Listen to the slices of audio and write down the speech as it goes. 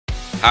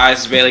Hi,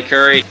 this is Bailey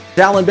Curry.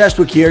 Alan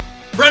Bestwick here.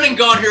 Brendan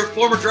Gaughan here,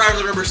 former driver of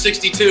the number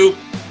 62.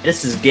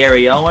 This is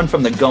Gary Owen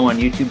from the Go On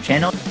YouTube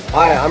channel.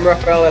 Hi, I'm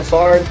Rafael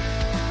Essard.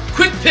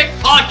 Quick Pick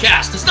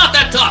Podcast. It's not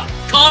that tough.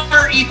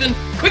 Connor, Ethan,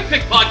 Quick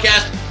Pick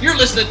Podcast. You're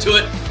listening to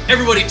it.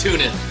 Everybody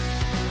tune in.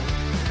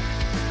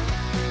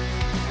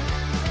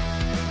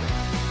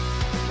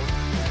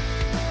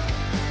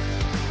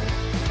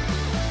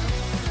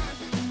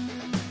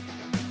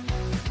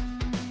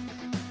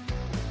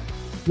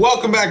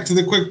 Welcome back to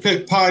the Quick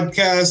Pick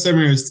Podcast. I'm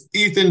your host,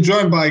 Ethan,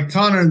 joined by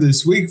Connor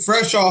this week,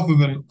 fresh off of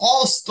an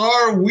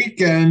all-star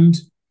weekend.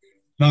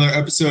 Another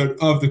episode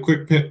of the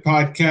Quick Pick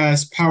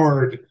Podcast,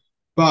 powered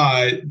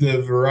by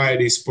the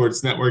Variety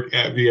Sports Network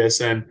at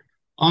VSN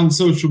on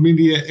social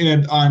media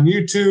and on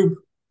YouTube.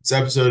 This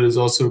episode is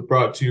also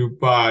brought to you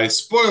by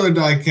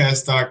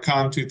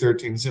SpoilerDiecast.com,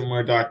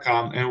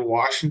 213simware.com, and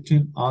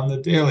Washington on the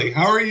Daily.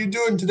 How are you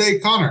doing today,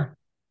 Connor?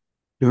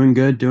 Doing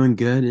good.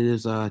 It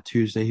is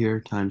Tuesday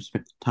here.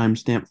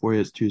 Timestamp for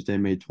you. It's Tuesday,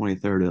 May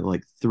 23rd at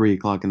like 3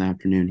 o'clock in the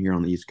afternoon here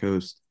on the East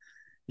Coast.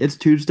 It's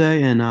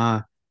Tuesday, and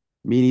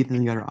me and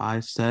Ethan got our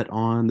eyes set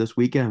on this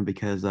weekend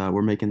because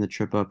we're making the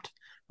trip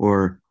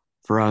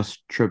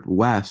trip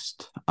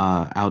west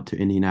out to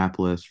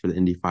Indianapolis for the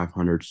Indy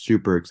 500.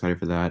 Super excited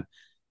for that.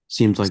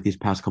 Seems like these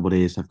past couple of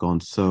days have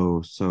gone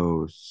so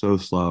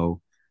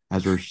slow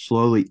as we're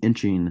slowly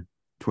inching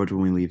towards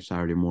when we leave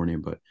Saturday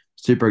morning, but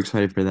super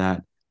excited for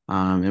that.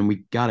 And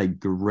we got a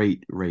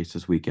great race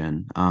this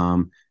weekend.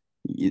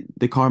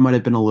 The car might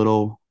have been a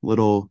little,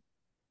 it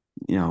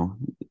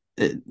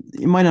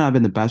might not have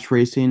been the best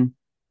racing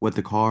with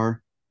the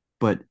car,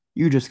 but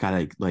you just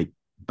gotta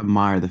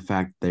admire the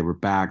fact they were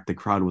back. The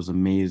crowd was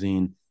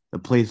amazing. The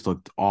place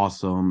looked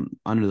awesome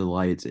under the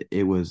lights.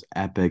 It was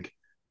epic,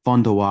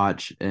 fun to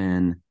watch.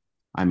 And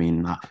I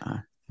mean,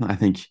 I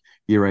think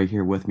you're right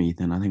here with me,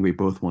 Ethan. I think we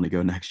both want to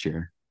go next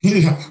year.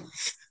 Yeah,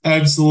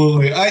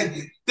 absolutely.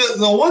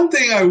 The one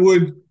thing I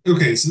would –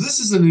 okay, so this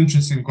is an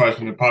interesting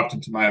question that popped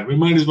into my head. We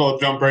might as well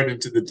jump right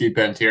into the deep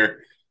end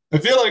here. I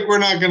feel like we're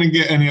not going to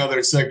get any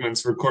other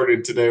segments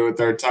recorded today with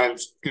our time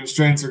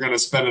constraints. We're going to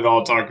spend it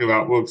all talking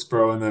about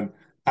Wilkesboro and then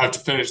have to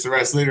finish the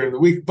rest later in the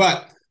week.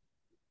 But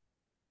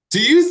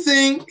do you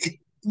think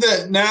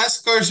that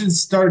NASCAR should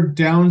start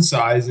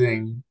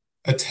downsizing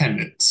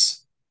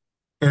attendance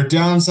or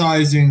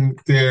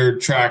downsizing their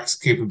track's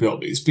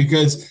capabilities?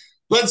 Because –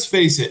 let's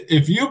face it,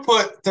 if you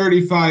put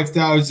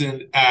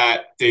 35,000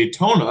 at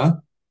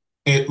Daytona,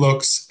 it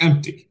looks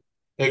empty.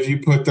 If you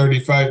put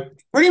 35,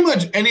 pretty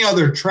much any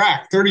other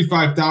track,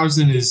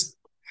 35,000 is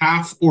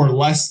half or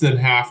less than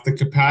half the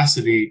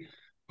capacity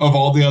of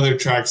all the other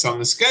tracks on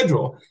the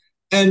schedule.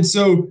 And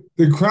so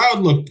the crowd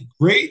looked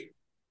great.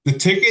 The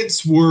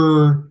tickets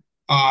were,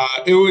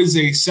 it was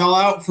a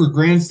sellout for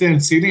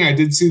grandstand seating. I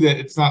did see that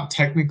it's not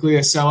technically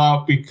a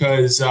sellout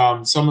because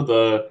some of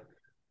the,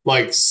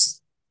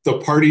 the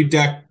party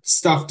deck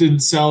stuff didn't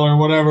sell or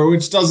whatever,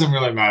 which doesn't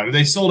really matter.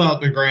 They sold out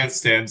the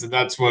grandstands, and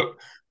that's what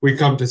we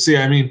come to see.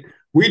 I mean,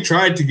 we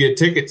tried to get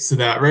tickets to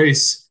that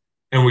race,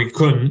 and we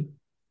couldn't.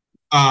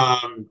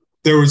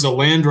 There was a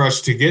land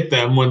rush to get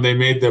them when they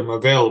made them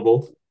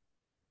available.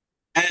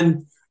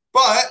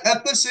 But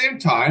at the same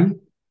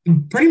time,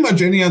 pretty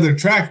much any other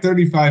track,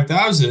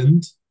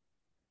 35,000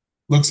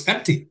 looks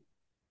empty.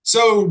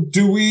 So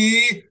do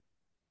we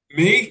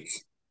make...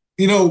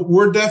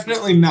 we're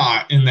definitely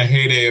not in the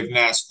heyday of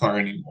NASCAR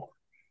anymore.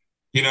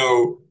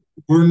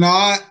 We're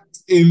not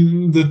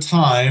in the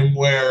time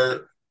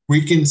where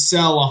we can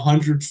sell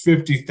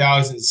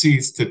 150,000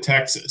 seats to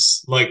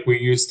Texas like we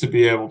used to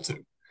be able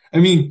to. I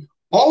mean,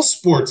 all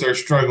sports are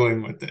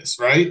struggling with this,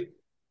 right?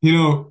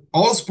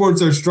 All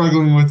sports are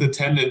struggling with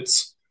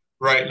attendance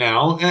right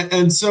now.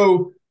 And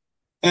so,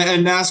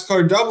 and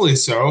NASCAR doubly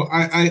so.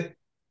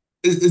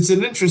 It's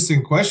an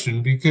interesting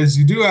question because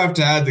you do have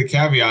to add the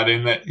caveat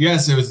in that,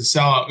 yes, it was a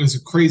sellout. It was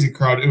a crazy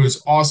crowd. It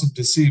was awesome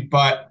to see,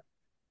 but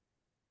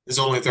it's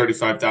only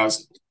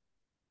 35,000.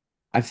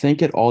 I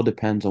think it all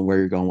depends on where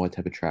you're going, what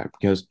type of track,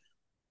 because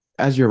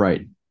as you're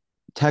right,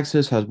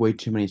 Texas has way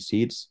too many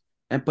seats,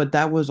 but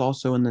that was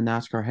also in the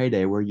NASCAR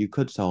heyday where you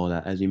could sell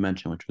that, as you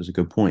mentioned, which was a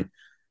good point.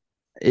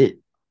 It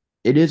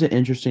is an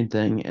interesting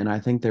thing, and I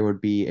think there would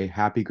be a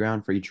happy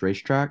ground for each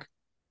racetrack.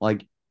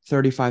 Like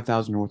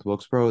 35,000 North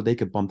Wilkesboro, they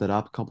could bump that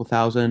up a couple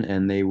thousand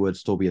and they would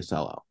still be a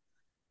sellout.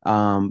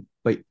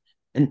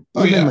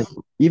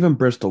 Even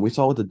Bristol, we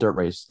saw with the dirt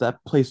race,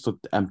 that place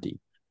looked empty.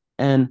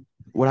 And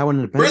what I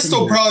wanted to mention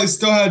Bristol probably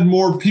still had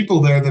more people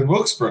there than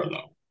Wilkesboro,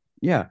 though.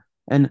 Yeah.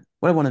 And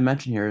what I want to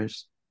mention here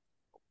is,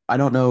 I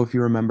don't know if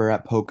you remember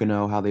at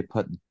Pocono how they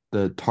put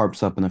the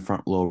tarps up in the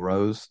front little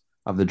rows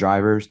of the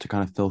drivers to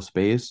kind of fill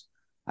space.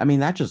 I mean,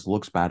 that just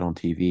looks bad on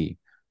TV.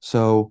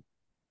 So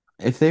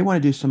if they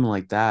want to do something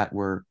like that,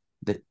 where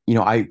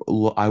I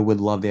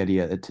would love the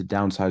idea to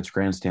downsize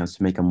grandstands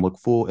to make them look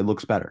full. It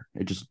looks better.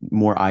 It's just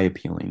more eye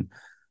appealing.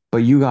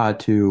 But you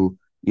got to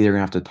either gonna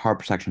have to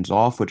tarp sections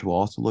off, which will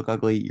also look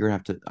ugly. You're gonna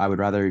have to. I would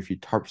rather if you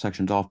tarp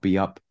sections off, be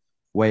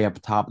way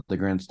up top of the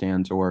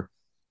grandstands. Or,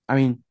 I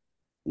mean,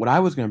 what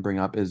I was gonna bring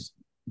up is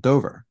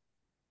Dover.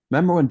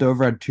 Remember when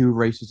Dover had 2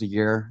 races a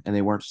year and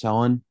they weren't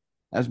selling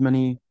as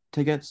many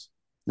tickets?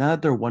 Now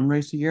that they're 1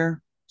 race a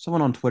year,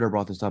 someone on Twitter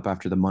brought this up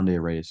after the Monday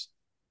race.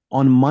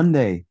 On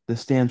Monday, the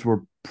stands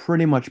were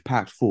pretty much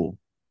packed full.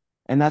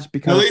 And that's At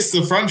because, least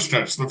the front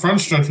stretch. The front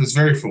stretch was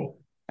very full.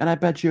 and I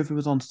bet you if it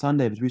was on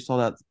Sunday, because we saw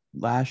that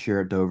last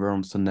year at Dover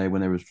on Sunday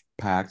when it was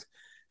packed,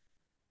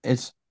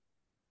 it's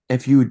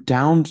if you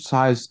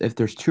downsize, if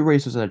there's 2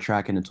 races at a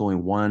track and it's only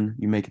one,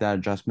 you make that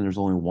adjustment, there's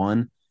only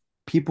one,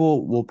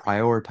 people will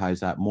prioritize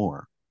that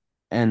more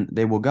and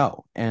they will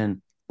go.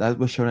 And that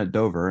was shown at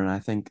Dover. And I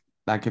think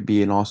that could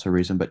be an also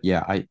reason. But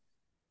yeah, I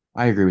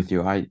agree with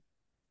you. I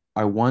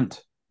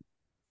want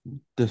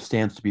the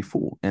stands to be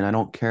full. And I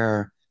don't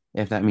care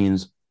if that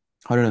means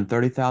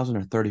 130,000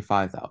 or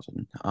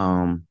 35,000.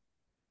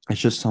 It's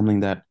just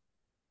something that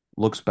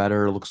looks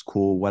better, looks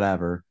cool,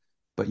 whatever.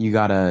 But you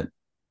gotta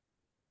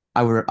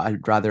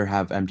I'd rather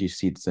have empty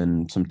seats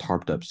than some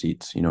tarped up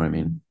seats. You know what I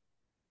mean?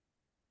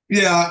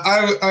 Yeah,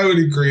 I would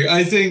agree.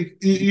 I think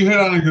you hit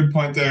on a good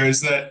point there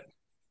is that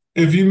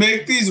if you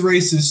make these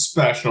races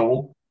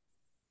special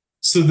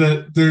so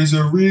that there's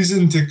a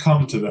reason to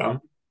come to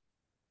them,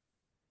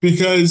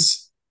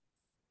 because,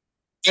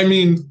 I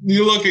mean,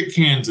 you look at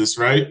Kansas,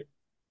 right?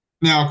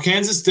 Now,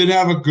 Kansas did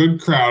have a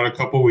good crowd a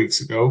couple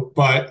weeks ago,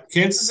 but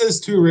Kansas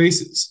has 2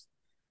 races.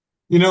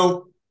 You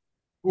know,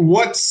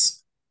 what's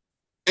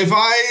if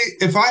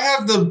I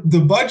have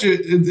the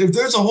budget, if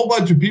there's a whole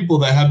bunch of people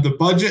that have the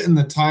budget and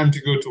the time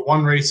to go to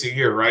 1 race a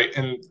year, right?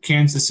 And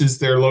Kansas is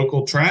their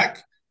local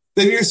track,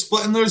 then you're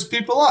splitting those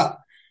people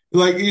up.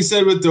 Like you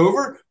said with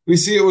Dover, we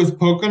see it with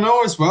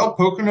Pocono as well.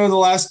 Pocono the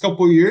last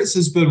couple of years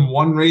has been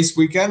 1 race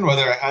weekend,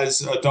 whether it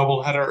has a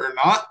doubleheader or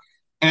not.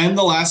 And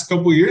the last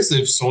couple of years,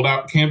 they've sold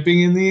out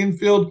camping in the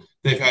infield.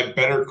 They've had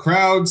better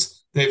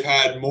crowds. They've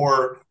had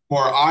more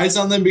eyes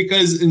on them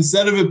because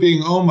instead of it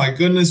being, oh my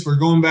goodness, we're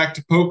going back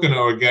to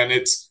Pocono again,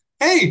 it's,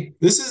 hey,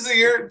 this is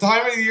the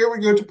time of the year we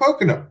go to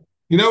Pocono.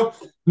 You know,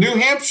 New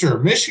Hampshire,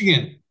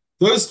 Michigan,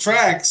 those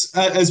tracks,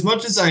 as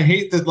much as I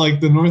hate that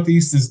like the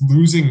Northeast is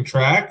losing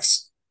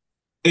tracks,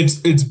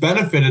 it's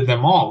benefited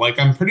them all. Like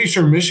I'm pretty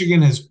sure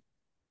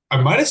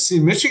I might have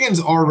seen Michigan's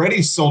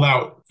already sold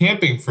out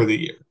camping for the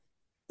year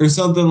or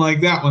something like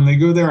that when they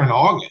go there in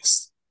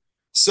August.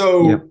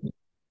 So Yep.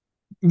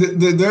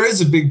 there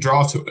is a big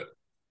draw to it.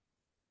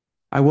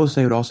 I will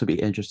say it would also be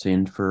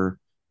interesting for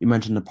you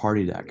mentioned the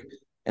party deck.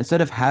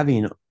 Instead of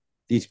having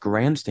these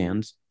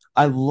grandstands,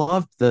 I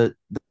loved the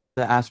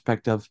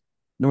aspect of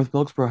North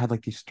Wilkesboro had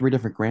like these 3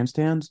 different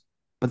grandstands,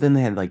 but then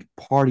they had like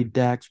party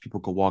decks.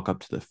 People could walk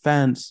up to the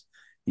fence.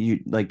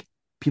 You like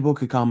people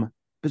could come,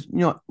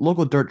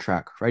 local dirt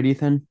track, right,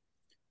 Ethan?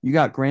 You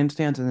got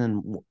grandstands and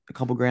then a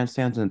couple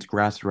grandstands and it's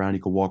grass around. You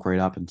could walk right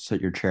up and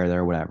sit your chair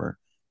there, whatever.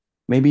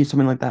 Maybe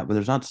something like that, but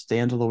there's not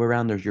stands all the way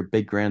around. There's your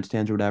big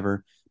grandstands or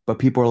whatever, but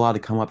people are allowed to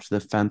come up to the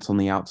fence on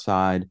the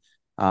outside.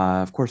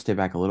 Of course, stay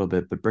back a little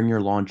bit, but bring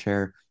your lawn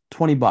chair.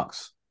 $20,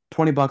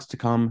 $20 to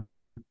come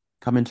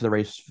into the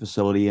race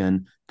facility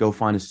and go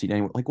find a seat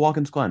anywhere. Like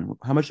Watkins Glen,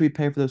 how much do we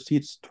pay for those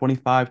seats?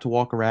 25 to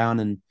walk around,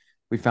 and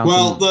we found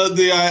Well, some.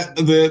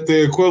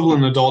 the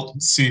equivalent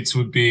adult seats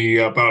would be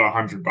about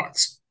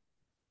 $100.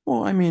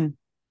 Well, I mean,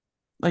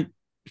 like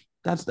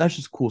that's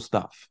just cool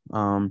stuff.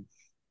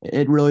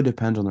 It really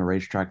depends on the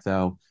racetrack,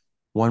 though.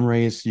 1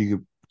 race you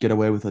could get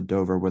away with a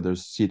Dover where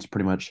there's seats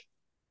pretty much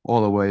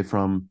all the way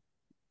from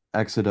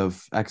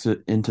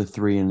exit into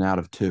 3 and out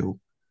of 2.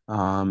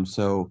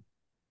 So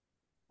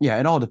yeah,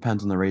 it all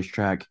depends on the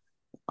racetrack.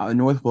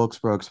 North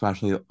Wilkesboro,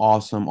 especially,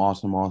 awesome,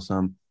 awesome,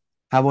 awesome.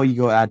 How about you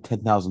go add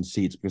 10,000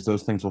 seats because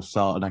those things will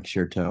sell next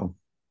year too.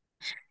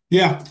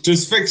 Yeah,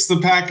 just fix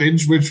the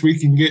package, which we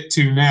can get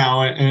to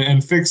now,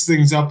 and fix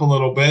things up a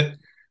little bit.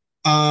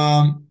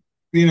 Um,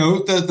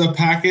 the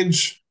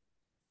package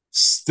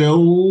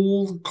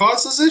still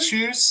causes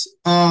issues.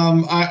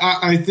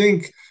 I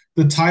think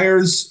the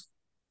tires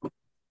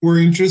were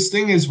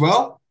interesting as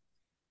well.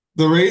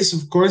 The race,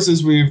 of course,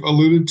 as we've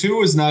alluded to,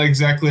 was not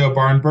exactly a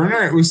barn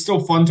burner. It was still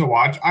fun to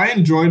watch. I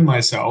enjoyed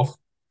myself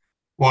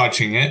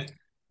watching it.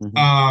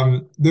 Hmm.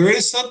 There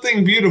is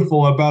something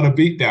beautiful about a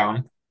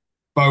beatdown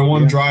by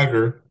one Yeah.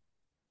 driver.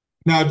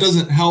 Now, it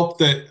doesn't help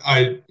that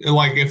I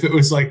like if it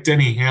was like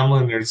Denny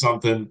Hamlin or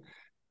something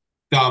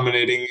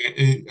dominating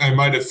it, I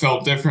might have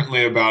felt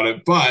differently about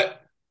it.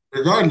 But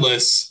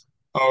regardless,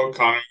 oh,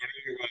 Connor, what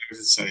are you going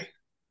to say?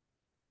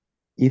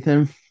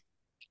 Ethan,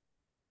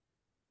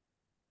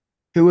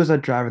 who was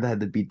that driver that had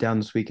the beat down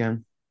this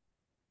weekend?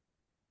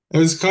 It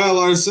was Kyle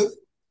Larson.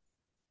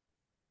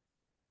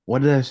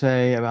 What did I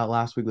say about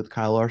last week with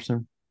Kyle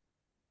Larson?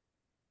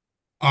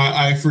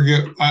 I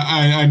forget.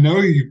 I know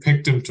you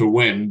picked him to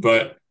win,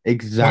 but what?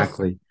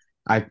 Exactly.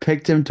 I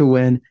picked him to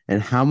win.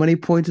 And how many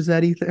points is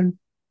that, Ethan?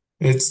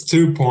 It's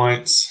 2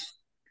 points.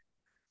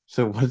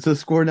 So what's the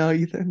score now,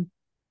 Ethan?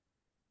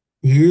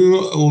 You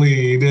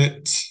lead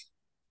it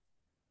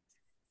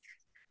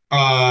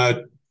uh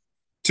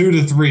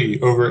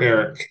 2-3 over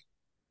Eric.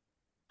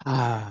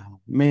 Ah,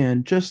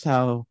 man, just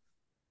how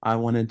I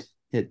wanted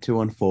it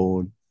to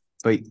unfold.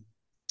 But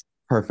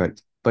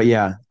perfect. But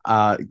yeah,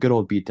 good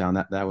old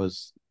beatdown. That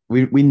was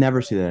we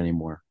never see that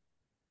anymore.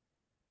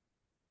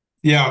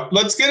 Yeah,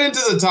 let's get into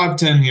the top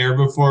 10 here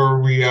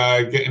before we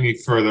get any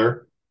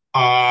further.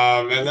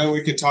 And then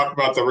we can talk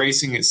about the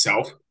racing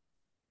itself.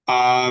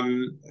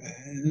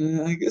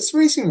 I guess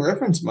Racing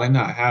Reference might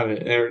not have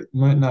it. It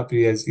might not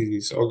be as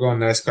easy. So I'll go on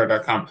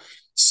NASCAR.com.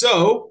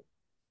 So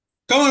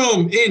coming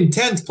home in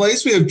 10th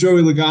place, we have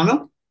Joey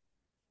Logano.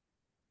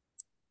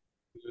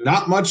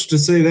 Not much to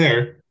say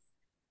there.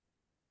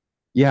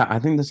 Yeah, I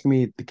think that's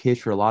gonna be the case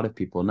for a lot of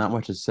people. Not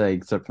much to say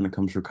except when it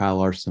comes for Kyle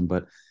Larson,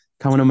 but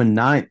coming home in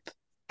ninth,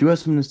 do have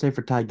something to say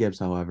for Ty Gibbs,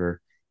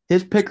 however.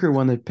 His pit crew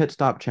won the pit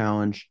stop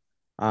challenge,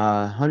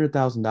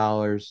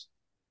 $100,000.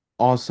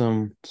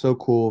 Awesome, so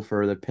cool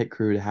for the pit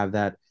crew to have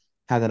that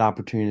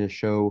opportunity to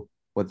show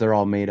what they're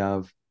all made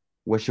of.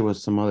 Wish it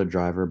was some other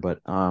driver, but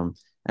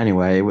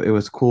anyway, it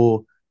was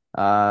cool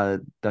that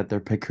their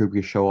pit crew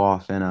could show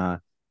off. And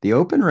the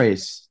open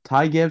race,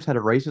 Ty Gibbs had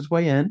to race his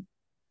way in,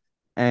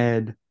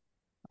 and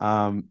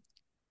um,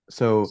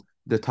 so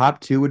the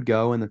top two would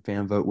go and the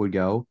fan vote would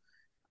go.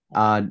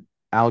 Uh,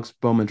 Alex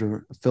Bowman's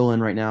fill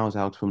in right now is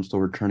Alex Bowman still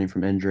returning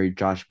from injury.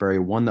 Josh Berry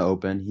won the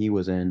Open. He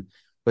was in,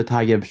 but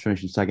Ty Gibbs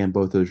finished in second.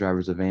 Both those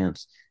drivers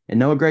advanced. And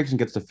Noah Gragson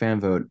gets the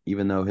fan vote,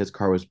 even though his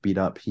car was beat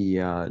up.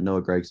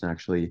 Noah Gragson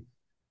actually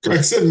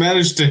Gragson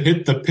managed to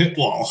hit the pit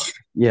wall.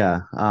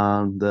 Yeah,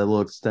 the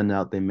little extend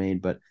out they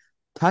made. But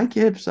Ty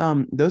Gibbs,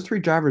 those three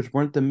drivers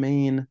weren't the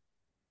main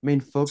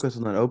focus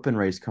on that open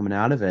race coming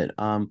out of it.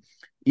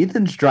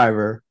 Ethan's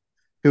driver,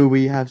 who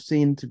we have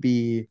seen to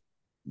be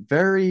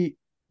very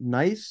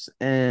nice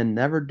and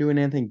never doing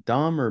anything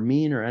dumb or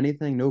mean or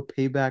anything, no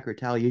payback,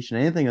 retaliation,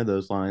 anything of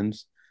those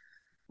lines.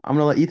 I'm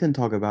gonna let Ethan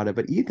talk about it.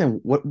 But Ethan,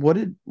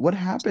 what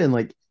happened?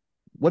 Like,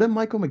 what did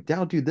Michael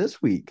McDowell do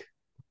this week?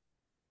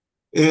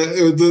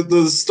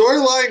 The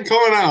storyline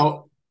coming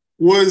out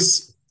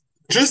was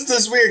just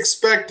as we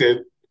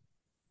expected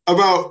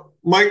about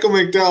Michael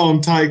McDowell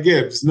and Ty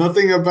Gibbs.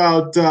 Nothing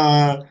about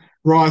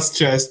Ross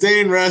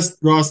Chastain.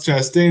 Ross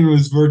Chastain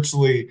was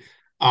virtually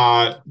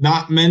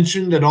not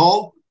mentioned at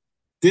all.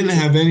 Didn't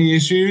have any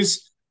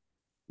issues.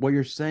 What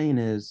you're saying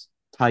is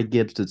Ty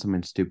Gibbs did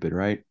something stupid,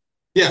 right?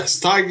 Yes,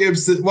 Ty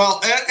Gibbs did well,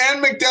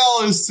 and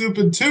McDowell is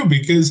stupid too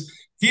because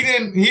he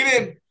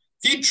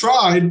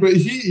tried, but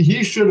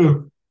he should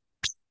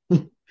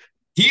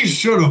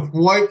have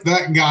wiped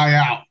that guy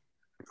out.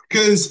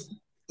 Because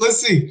let's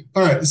see.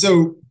 All right,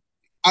 so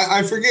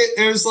I forget,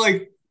 it was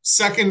like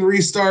second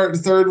restart,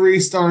 third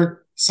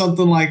restart,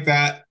 something like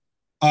that.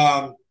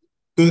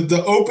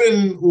 The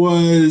open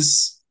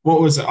was, what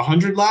was it,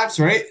 100 laps,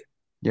 right?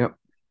 Yep.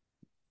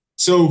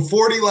 So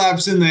 40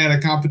 laps in, they had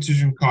a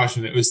competition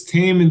caution. It was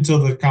tame until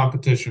the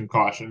competition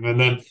caution. And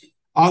then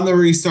on the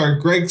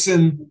restart,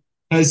 Gragson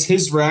has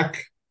his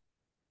wreck.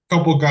 A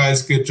couple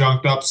guys get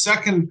jumped up.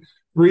 Second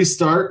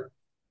restart,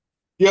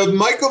 you have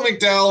Michael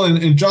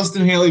McDowell and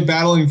Justin Haley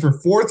battling for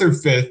fourth or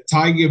fifth,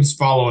 Ty Gibbs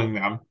following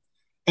them.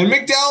 And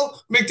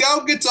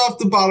McDowell gets off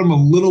the bottom a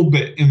little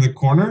bit in the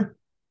corner.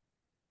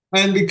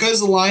 And because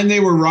the line they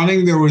were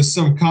running, there was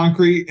some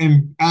concrete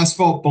and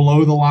asphalt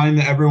below the line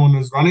that everyone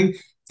was running.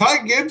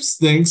 Ty Gibbs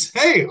thinks,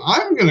 hey,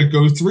 I'm going to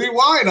go three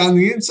wide on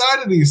the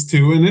inside of these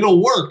two and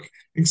it'll work.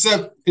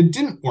 Except it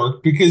didn't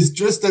work because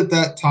just at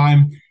that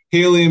time,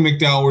 Haley and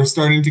McDowell were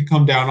starting to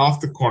come down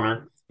off the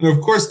corner. And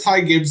of course,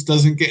 Ty Gibbs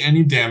doesn't get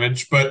any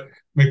damage, but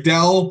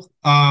McDowell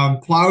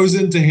plows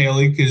into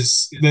Haley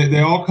because they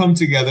all come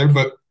together.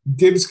 But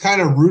Gibbs kind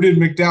of rooted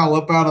McDowell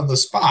up out of the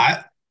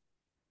spot.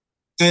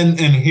 And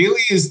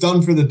Haley is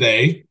done for the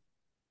day.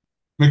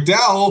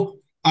 McDowell,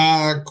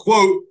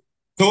 quote,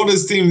 told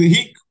his team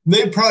that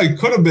they probably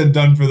could have been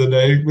done for the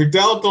day.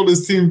 McDowell told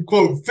his team,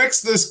 quote,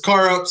 fix this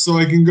car up so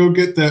I can go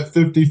get that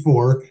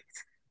 54.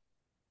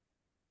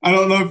 I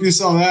don't know if you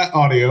saw that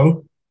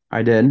audio.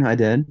 I did.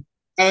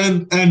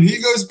 And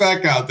he goes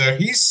back out there.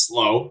 He's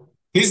slow.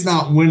 He's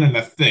not winning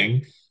a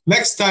thing.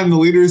 Next time the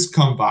leaders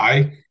come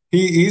by,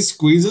 he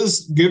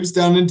squeezes Gibbs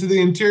down into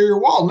the interior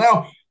wall.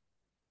 Now,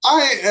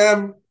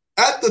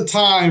 at the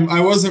time,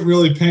 I wasn't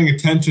really paying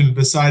attention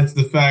besides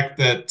the fact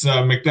that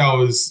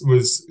McDowell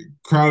was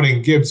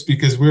crowding Gibbs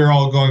because we were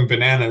all going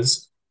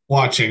bananas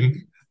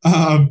watching.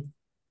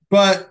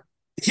 But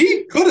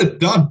he could have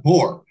done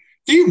more.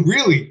 He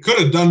really could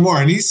have done more.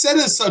 And he said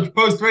as such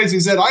post-race, he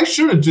said, I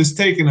should have just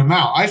taken him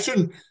out. I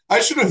think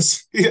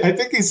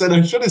he said,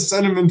 I should have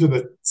sent him into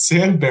the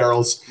sand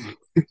barrels.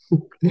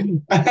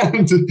 And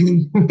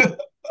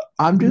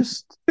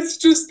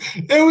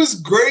it was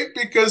great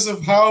because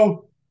of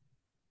how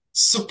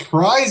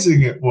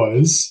surprising it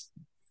was.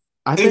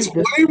 It's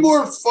way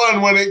more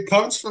fun when it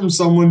comes from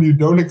someone you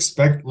don't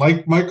expect,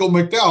 like Michael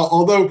McDowell,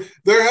 although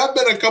there have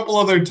been a couple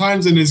other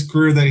times in his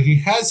career that he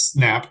has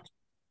snapped,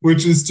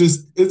 which is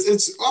just,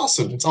 it's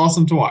awesome. It's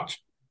awesome to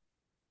watch.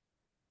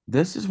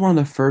 This is one of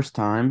the first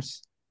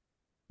times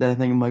that I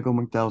think Michael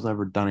McDowell's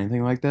ever done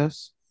anything like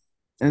this.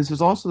 And this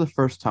is also the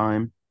first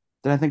time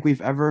that I think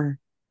we've ever,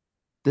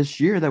 this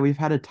year, that we've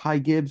had a Ty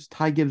Gibbs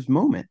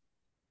moment.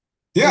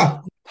 Yeah.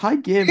 Ty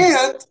Gibbs,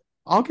 And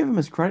I'll give him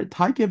his credit.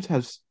 Ty Gibbs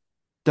has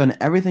done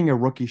everything a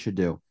rookie should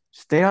do.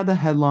 Stay out of the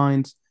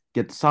headlines,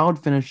 get solid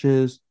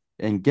finishes,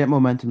 and get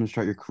momentum to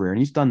start your career. And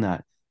he's done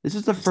that. This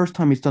is the first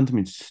time he's done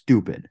something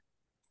stupid.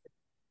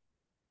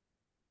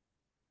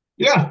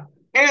 Yeah.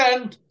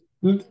 And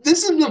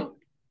this is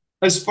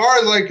as far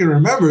as I can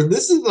remember,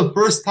 this is the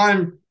first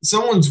time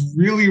someone's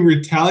really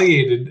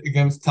retaliated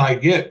against Ty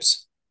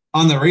Gibbs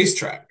on the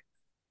racetrack.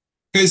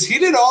 Because he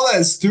did all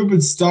that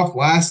stupid stuff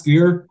last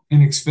year in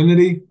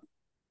Xfinity,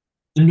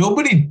 and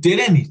nobody did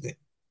anything.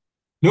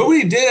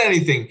 Nobody did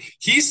anything.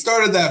 He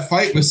started that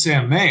fight with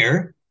Sam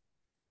Mayer.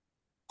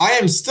 I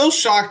am still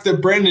shocked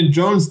that Brandon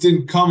Jones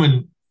didn't come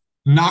and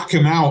knock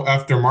him out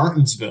after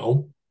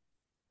Martinsville.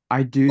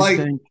 I do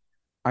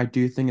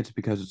think it's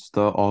because it's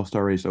the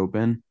All-Star Race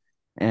Open,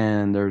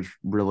 and there's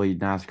really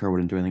NASCAR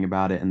wouldn't do anything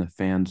about it, and the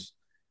fans.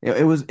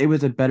 It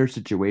was a better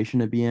situation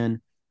to be in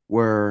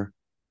where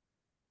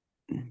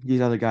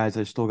these other guys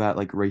have still got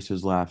like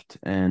races left,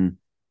 and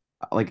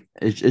like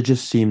it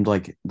just seemed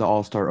like the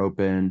All-Star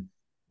Open,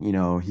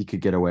 he could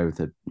get away with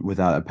it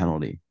without a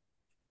penalty.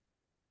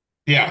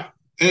 Yeah.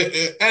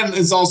 And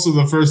it's also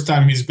the first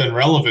time he's been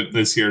relevant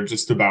this year,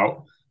 just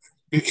about,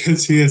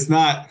 because he's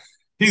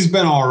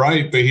been all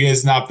right, but he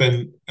has not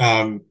been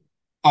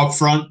up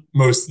front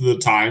most of the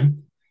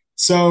time.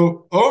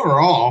 So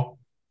overall,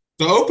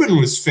 the Open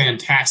was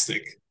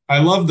fantastic. I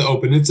love the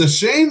Open. It's a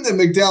shame that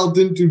McDowell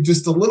didn't do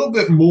just a little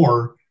bit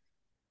more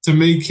to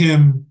make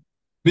him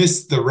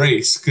miss the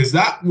race, because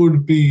that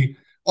would be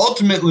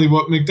ultimately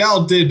what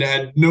McDowell did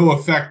had no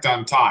effect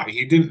on Ty.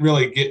 He didn't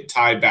really get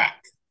Ty back.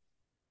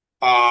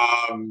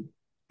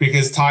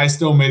 Because Ty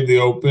still made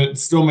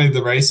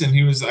the race, and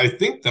he was, I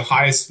think, the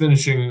highest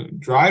finishing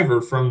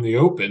driver from the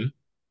Open.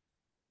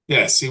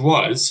 Yes, he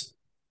was.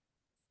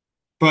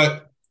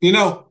 But,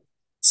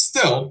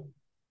 still,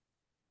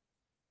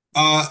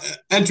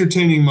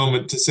 entertaining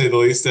moment to say the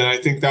least, and I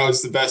think that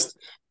was the best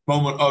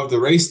moment of the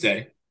race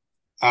day.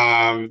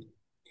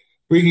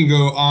 We can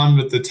go on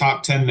with the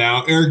top 10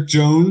 now. Eric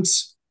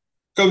Jones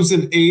comes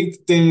in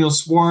 8th, Daniel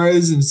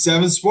Suarez in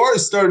 7th.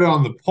 Suarez started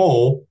on the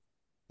pole,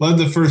 led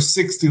the first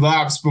 60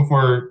 laps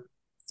before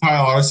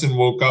Kyle Larson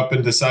woke up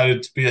and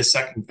decided to be a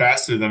second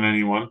faster than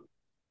anyone.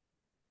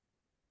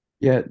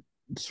 Yeah,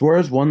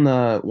 Suarez won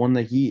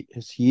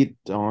his heat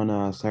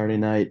on Saturday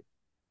night,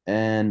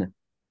 and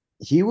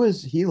he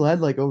led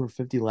like over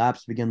 50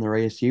 laps to begin the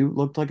race. He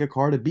looked like a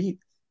car to beat,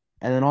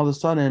 and then all of a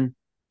sudden,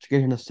 to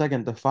get in a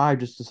second, the 5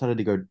 just decided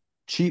to go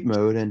cheat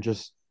mode and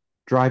just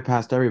drive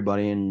past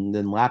everybody and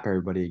then lap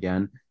everybody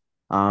again.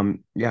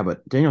 Yeah,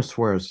 but Daniel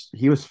Suarez,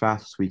 he was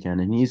fast this weekend,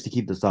 and he needs to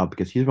keep this up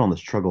because he's been on the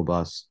struggle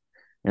bus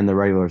in the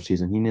regular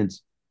season. He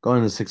needs going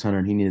to the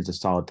 600. He needs a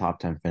solid top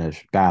 10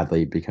 finish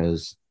badly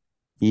because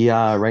he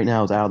right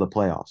now is out of the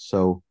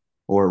playoffs,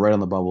 or right on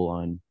the bubble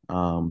line.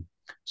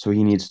 So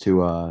he needs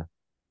to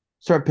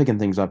start picking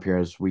things up here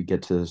as we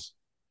get to this.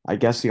 I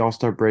guess the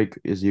All-Star break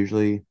is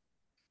usually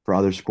for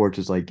other sports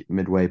is like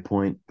midway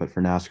point, but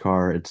for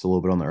NASCAR it's a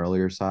little bit on the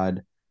earlier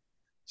side.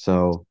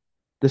 So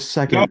this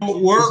second, no,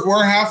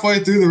 we're halfway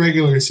through the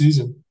regular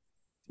season.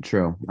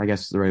 True. I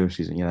guess the regular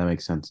season. Yeah, that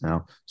makes sense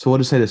now. So we'll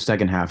just say the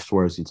second half,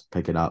 Suarez needs to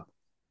pick it up.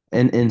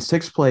 And in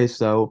 6th place,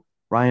 though,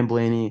 Ryan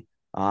Blaney.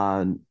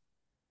 I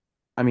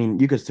mean,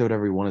 you could say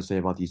whatever you want to say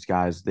about these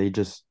guys. They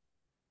just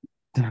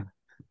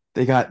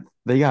they got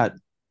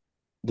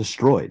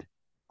destroyed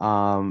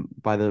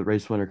by the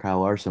race winner Kyle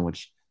Larson,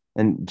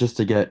 and just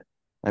to get,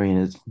 I mean,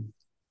 it's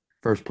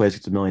first place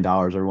gets $1 million.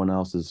 Everyone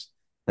else is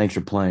thanks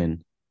for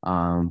playing.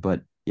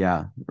 But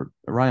yeah,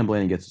 Ryan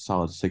Blaney gets a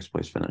solid 6th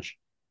place finish.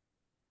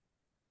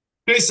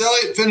 Chase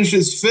Elliott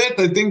finishes 5th.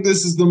 I think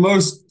this is the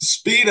most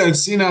speed I've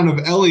seen out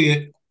of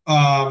Elliott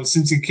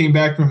since he came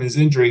back from his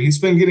injury. He's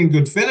been getting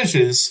good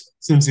finishes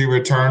since he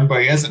returned,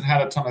 but he hasn't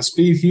had a ton of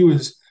speed. He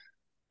was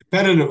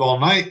competitive all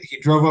night. He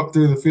drove up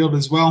through the field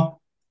as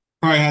well.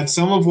 Probably had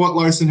some of what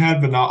Larson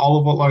had, but not all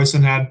of what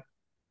Larson had.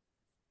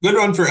 Good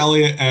run for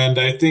Elliott, and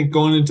I think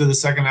going into the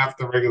second half of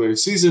the regular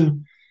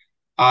season,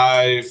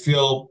 I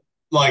feel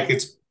like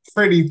it's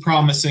pretty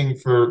promising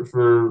for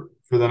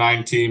the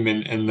 9 team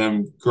and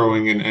them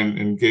growing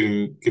and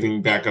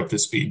getting back up to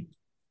speed.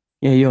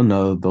 Yeah, you'll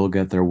know they'll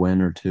get their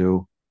win or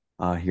two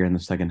here in the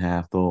second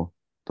half. They'll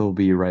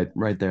be right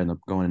there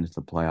going into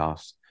the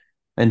playoffs.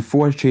 And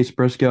 4th, Chase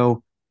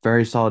Briscoe,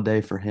 very solid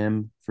day for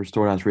him for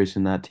Storehouse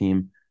Racing, that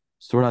team.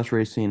 Storehouse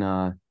Racing,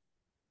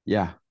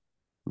 yeah,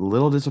 a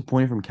little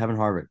disappointing from Kevin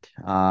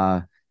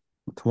Harvick.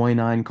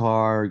 29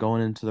 car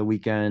going into the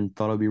weekend,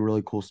 thought it would be a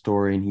really cool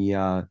story, and he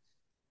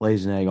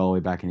lays an egg all the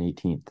way back in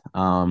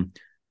 18th.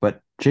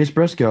 But Chase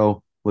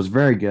Briscoe was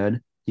very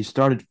good. He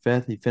started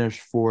 5th. He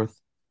finished 4th.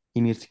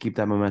 He needs to keep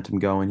that momentum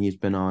going. He's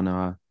been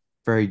on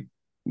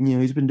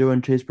he's been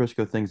doing Chase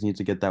Briscoe things. He needs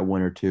to get that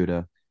win or two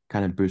to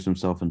kind of boost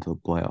himself into the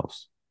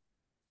playoffs.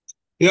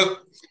 Yep.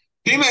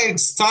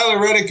 Teammates Tyler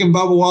Reddick and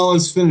Bubba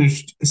Wallace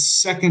finished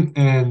 2nd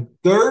and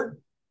 3rd.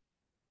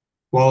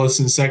 Wallace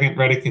in 2nd,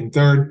 Reddick in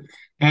 3rd.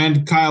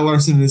 And Kyle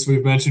Larson, as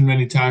we've mentioned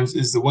many times,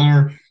 is the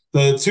winner.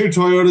 The 2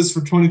 Toyotas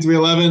for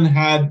 2311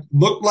 had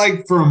looked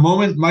like for a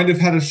moment might have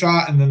had a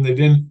shot, and then they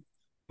didn't.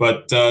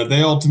 But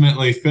they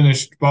ultimately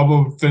finished.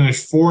 Bubba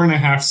finished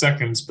 4.5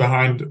 seconds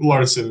behind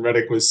Larson.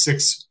 Reddick was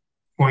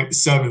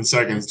 6.7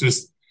 seconds.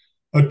 Just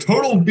a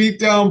total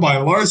beatdown by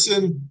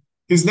Larson.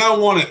 He's now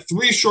won at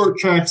 3 short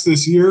tracks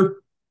this year.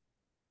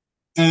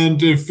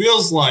 And it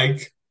feels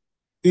like,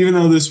 even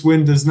though this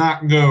win does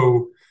not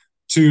go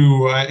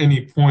to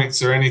any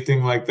points or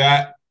anything like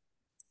that,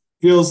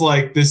 feels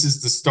like this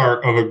is the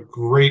start of a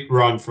great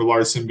run for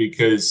Larson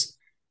because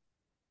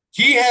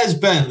he has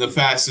been the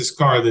fastest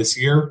car this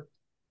year.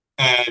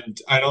 And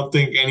I don't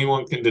think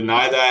anyone can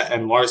deny that.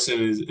 And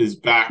Larson is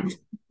back.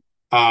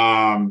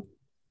 I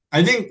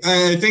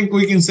think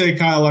we can say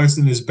Kyle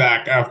Larson is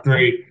back after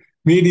a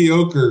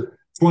mediocre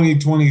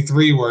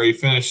 2023 where he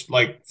finished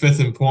like 5th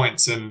in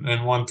points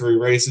and won 3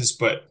 races,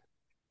 but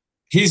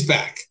he's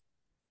back.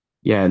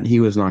 Yeah, and he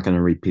was not going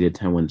to repeat a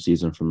 10-win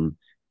season from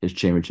his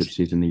championship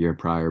season the year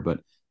prior. But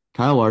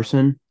Kyle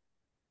Larson,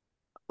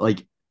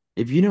 like,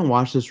 if you didn't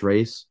watch this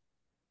race,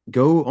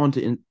 go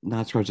onto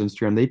NASCAR's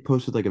Instagram. They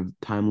posted like a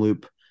time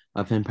loop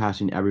of him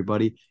passing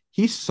everybody.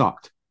 He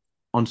sucked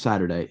on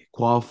Saturday.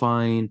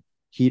 Qualifying,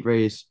 heat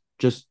race,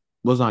 just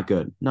was not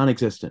good,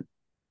 non-existent.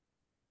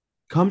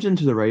 Comes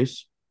into the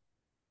race,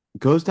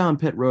 goes down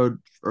pit road,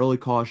 early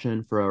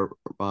caution for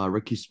a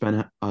Ricky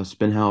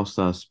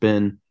Spinhouse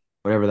spin,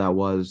 whatever that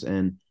was.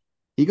 And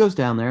he goes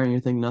down there and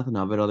you're thinking nothing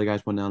of it. Other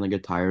guys went down to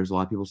get tires. A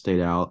lot of people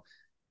stayed out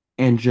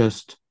and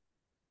just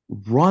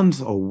runs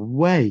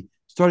away.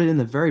 Started in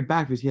the very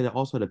back because he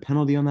also had a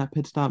penalty on that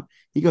pit stop.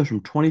 He goes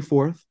from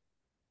 24th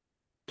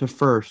to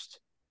 1st.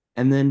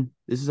 And then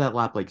this is at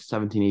lap like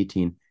 17,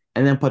 18.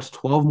 And then puts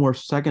 12 more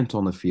seconds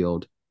on the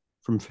field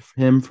from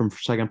him from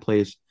second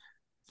place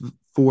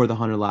for the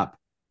 100-lap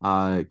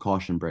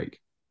caution break.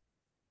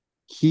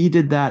 He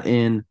did that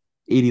in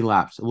 80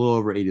 laps, a little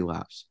over 80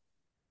 laps.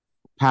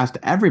 Passed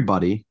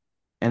everybody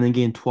and then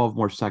gained 12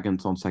 more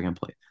seconds on second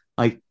place.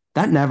 Like,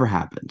 that never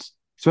happens,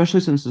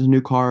 especially since this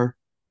new car.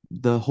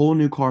 The whole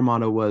new car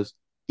motto was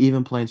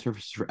even playing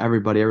surfaces for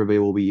everybody. Everybody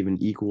will be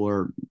even equal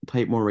or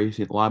type more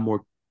racing, a lot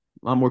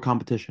more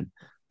competition.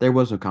 There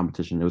was no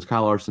competition. It was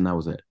Kyle Larson. That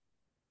was it.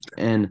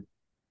 And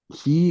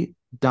he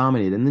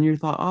dominated. And then you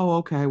thought, oh,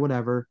 okay,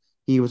 whatever.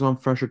 He was on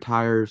fresher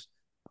tires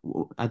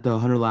at the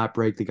 100-lap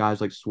break. The guys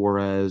like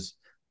Suarez,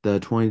 the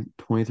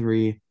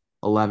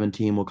 2023-11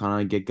 team will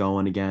kind of get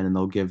going again, and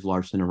they'll give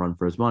Larson a run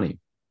for his money.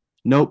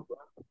 Nope.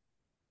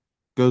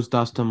 Goes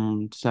dust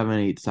him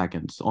 7-8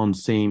 seconds on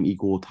same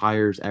equal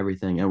tires,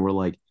 everything. And we're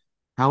like,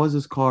 how is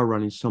this car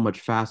running so much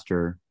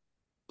faster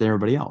than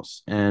everybody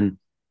else? And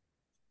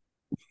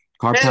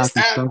car passed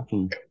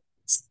inspection.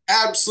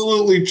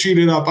 Absolutely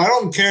cheated up. I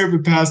don't care if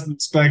it passed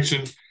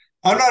inspection.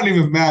 I'm not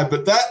even mad,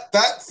 but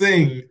that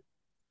thing,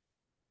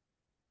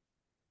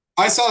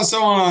 I saw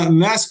someone on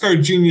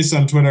NASCAR Genius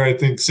on Twitter, I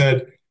think,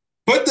 said,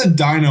 put the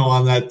dyno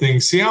on that thing,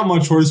 see how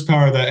much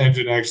horsepower that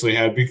engine actually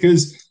had,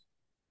 because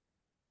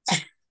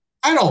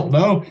I don't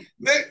know.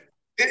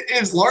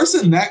 Is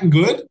Larson that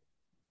good?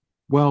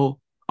 Well,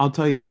 I'll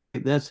tell you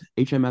this.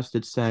 HMS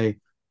did say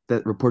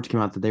that reports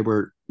came out that they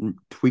were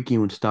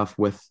tweaking stuff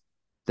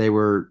they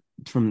were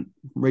from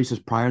races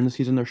prior in the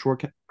season, their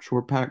short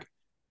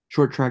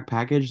track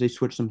package. They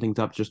switched some things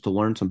up just to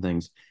learn some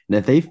things. And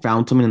if they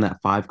found something in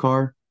that 5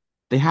 car,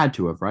 they had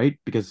to have, right?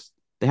 Because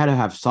they had to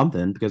have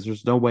something, because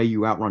there's no way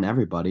you outrun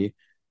everybody.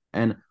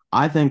 And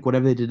I think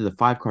whatever they did to the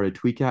 5 car to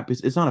tweak that,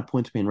 because it's not a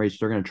points-paying race,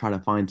 they're going to try to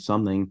find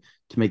something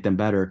to make them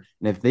better.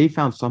 And if they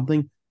found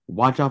something,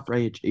 watch out for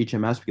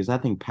HMS, because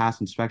that thing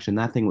passed inspection.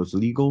 That thing was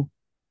legal.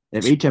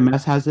 And if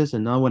HMS has this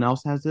and no one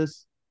else has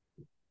this,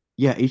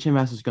 yeah,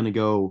 HMS is going to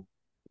go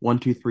 1,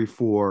 2, 3,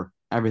 4,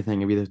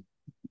 everything, and be the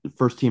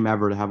first team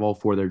ever to have all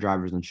 4 of their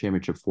drivers in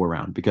championship 4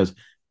 round. Because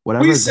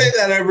whatever we say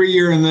that every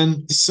year, and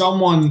then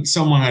someone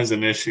has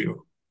an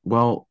issue.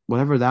 Well,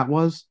 whatever that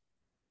was,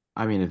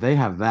 I mean, if they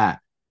have that,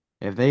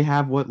 if they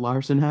have what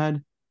Larson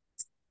had,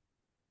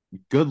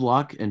 good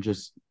luck, and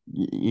just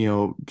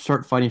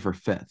start fighting for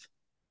 5th.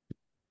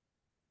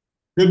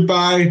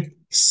 Goodbye,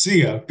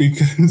 see ya.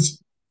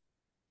 Because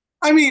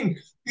I mean,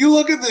 you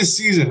look at this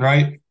season,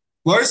 right?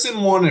 Larson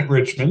won at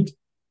Richmond.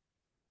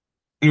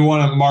 He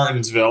won at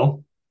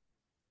Martinsville.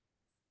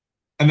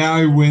 And now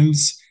he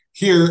wins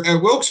here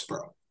at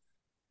Wilkesboro.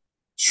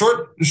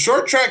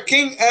 Short track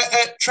king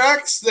at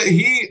tracks that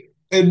he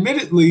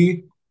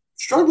admittedly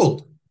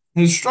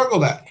has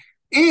struggled at.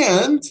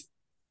 And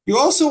you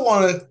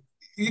also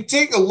you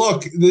take a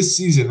look this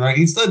season, right?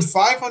 He's led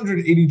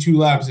 582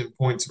 laps in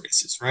points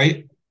races,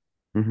 right?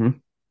 Mm-hmm.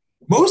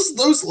 Most of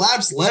those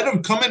laps led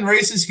him come in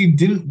races he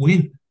didn't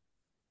win.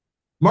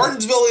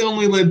 Martinsville, he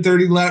only led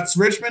 30 laps.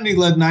 Richmond, he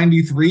led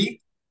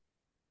 93.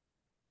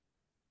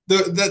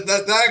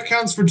 That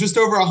accounts for just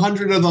over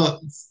 100 of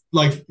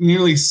the,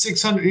 nearly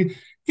 600.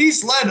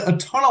 He's led a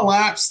ton of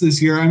laps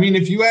this year. I mean,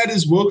 if you add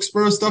his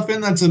Wilkesboro stuff in,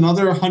 that's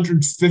another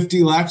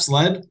 150 laps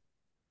led.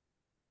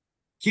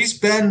 You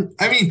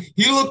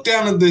look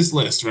down at this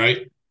list,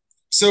 right?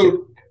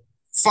 So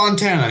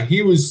Fontana,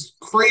 he was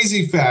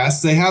crazy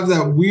fast. They have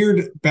that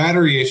weird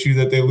battery issue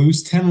that they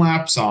lose 10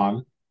 laps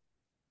on,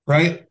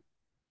 right?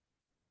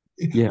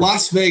 Yeah.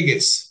 Las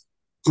Vegas,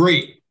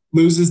 great.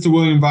 Loses to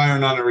William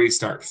Byron on a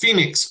restart.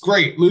 Phoenix,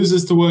 great.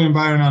 Loses to William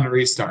Byron on a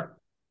restart.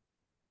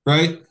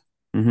 Right?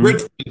 Mm-hmm.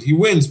 Richmond, he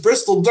wins.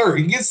 Bristol Dirt,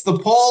 he gets the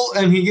pole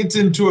and he gets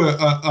into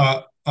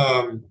a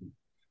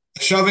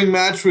shoving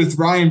match with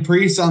Ryan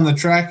Preece on the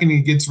track and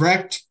he gets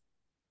wrecked.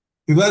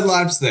 He led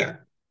laps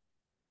there.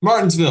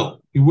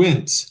 Martinsville, he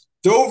wins.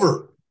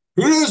 Dover,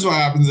 who knows what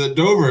happens at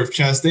Dover if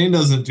Chastain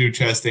doesn't do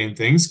Chastain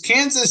things.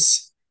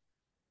 Kansas,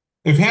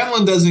 if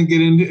Hamlin doesn't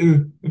get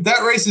into, if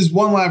that race is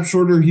one lap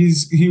shorter,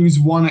 he was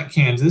won at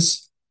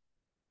Kansas.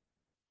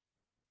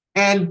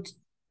 And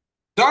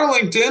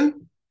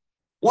Darlington,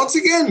 once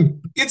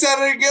again, gets at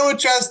it again with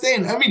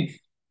Chastain. I mean,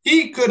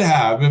 he could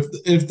have,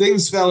 if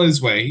things fell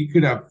his way, he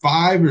could have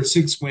 5 or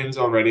 6 wins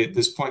already at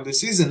this point in the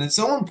season. And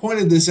someone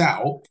pointed this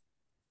out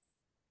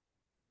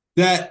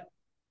that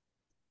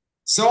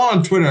someone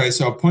on Twitter I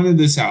saw pointed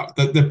this out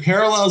that the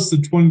parallels to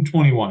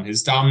 2021,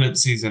 his dominant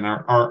season,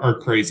 are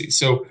crazy.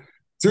 So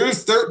through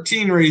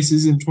 13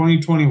 races in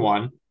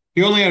 2021,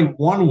 he only had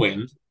 1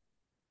 win,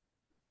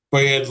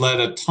 but he had led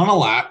a ton of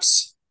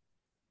laps.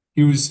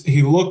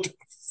 He looked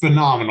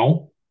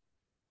phenomenal.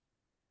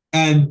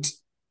 And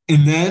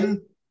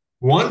then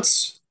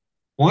once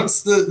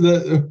once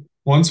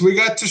we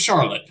got to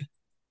Charlotte,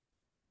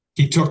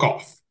 he took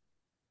off.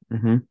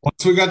 Mm-hmm.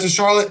 Once we got to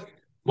Charlotte,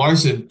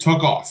 Larson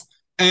took off.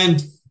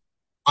 And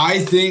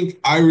I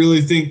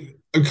really think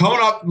coming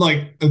up,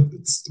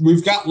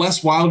 we've got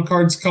less wild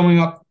cards coming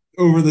up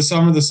over the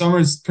summer. The summer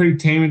is pretty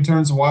tame in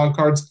terms of wild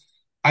cards.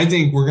 I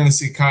think we're going to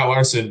see Kyle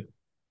Larson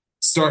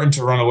starting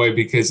to run away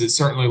because it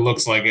certainly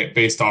looks like it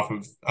based off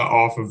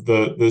of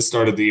the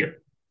start of the year.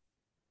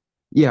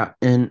 Yeah,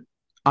 and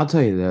I'll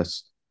tell you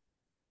this.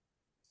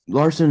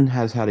 Larson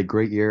has had a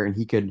great year, and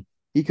he could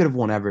have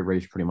won every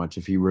race pretty much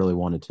if he really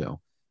wanted to.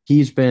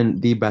 He's been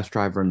the best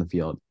driver in the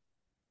field.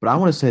 But I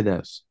want to say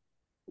this.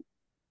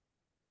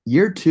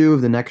 Year 2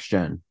 of the next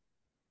gen,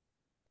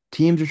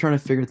 teams are trying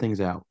to figure things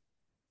out.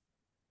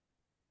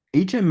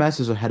 HMS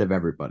is ahead of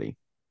everybody.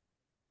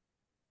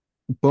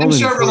 And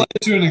Chevrolet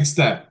to an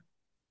extent.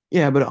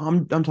 Yeah, but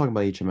I'm talking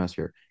about HMS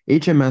here.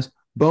 HMS,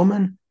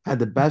 Bowman had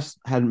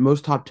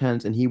most top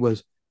 10s, and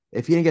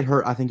if he didn't get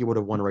hurt, I think he would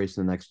have won a race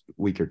in the next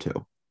week or 2.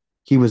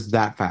 He was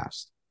that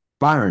fast.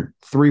 Byron,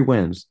 3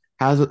 wins.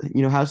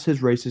 Has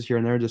his races here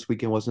and there. This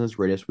weekend wasn't his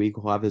greatest week.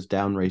 He'll have his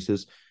down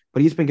races,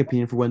 but he's been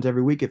competing for wins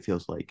every week, it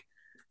feels like.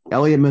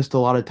 Elliott missed a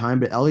lot of time,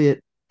 but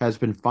Elliott has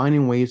been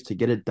finding ways to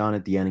get it done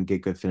at the end and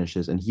get good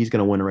finishes, and he's going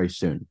to win a race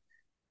soon.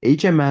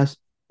 HMS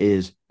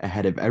is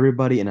ahead of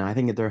everybody, and I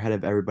think that they're ahead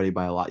of everybody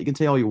by a lot. You can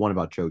say all you want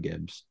about Joe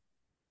Gibbs,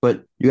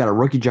 but you got a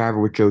rookie driver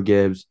with Joe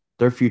Gibbs.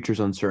 Their future's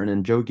uncertain,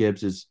 and Joe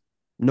Gibbs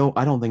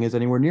I don't think is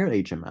anywhere near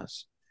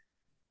HMS.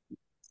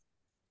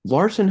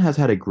 Larson has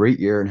had a great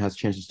year and has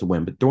chances to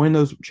win, but during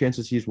those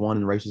chances he's won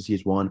and races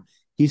he's won,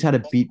 he's had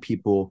to beat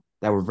people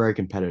that were very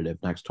competitive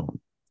next to him.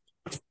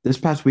 This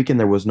past weekend,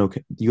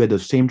 you had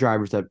those same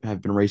drivers that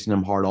have been racing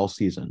them hard all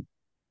season.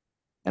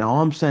 And all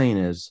I'm saying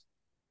is,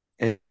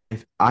 if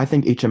I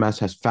think HMS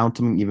has found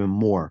something even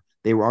more.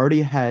 They were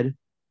already ahead,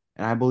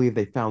 and I believe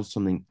they found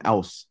something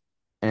else.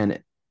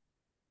 And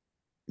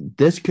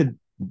this could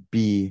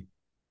be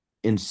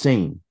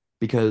insane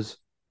because,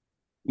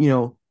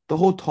 the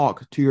whole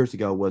talk 2 years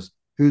ago was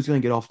who's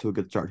going to get off to a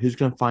good start, who's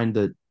going to find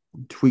the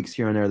tweaks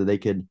here and there that they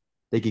could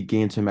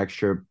gain some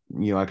extra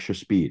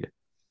speed.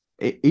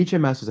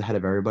 HMS is ahead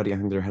of everybody. I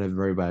think they're ahead of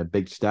everybody by a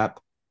big step.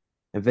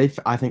 I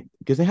think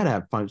because they had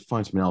to find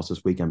something else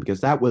this weekend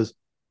because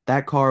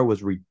that car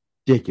was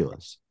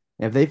ridiculous.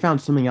 And if they found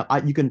something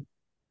else,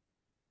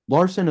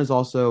 Larson is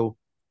also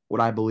what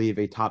I believe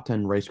a top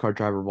 10 race car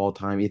driver of all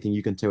time. Ethan,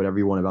 you can say whatever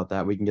you want about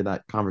that. We can get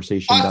that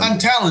conversation done. On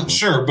talent,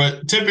 sure,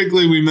 but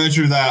typically we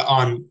measure that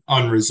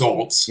on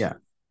results. Yeah.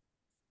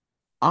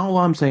 All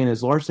I'm saying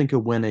is Larson could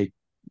win a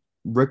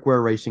Rick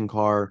Ware racing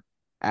car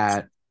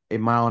at a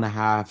mile and a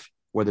half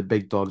where the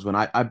big dogs win.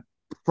 I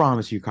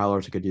promise you Kyle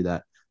Larson could do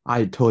that.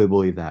 I totally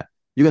believe that.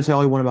 You can say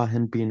all you want about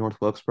him being North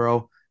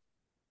Wilkesboro,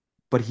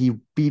 but he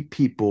beat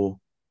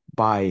people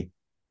by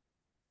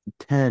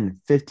 10,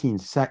 15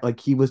 seconds. Like,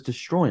 he was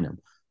destroying them.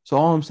 So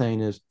all I'm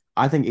saying is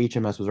I think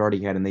HMS was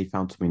already ahead and they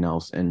found something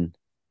else. And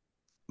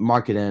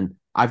mark it in.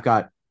 I've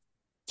got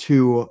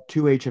two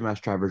HMS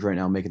drivers right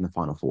now making the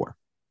Final Four.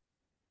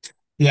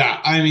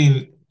 Yeah, I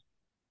mean,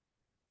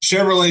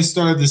 Chevrolet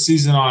started the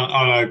season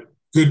on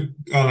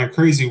a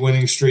crazy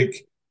winning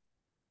streak.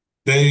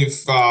 They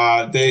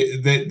have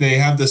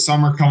the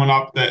summer coming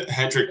up that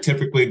Hendrick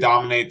typically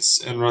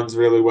dominates and runs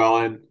really well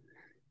in.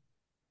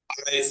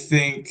 I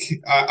think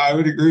I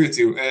would agree with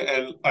you,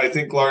 and I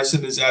think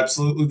Larson is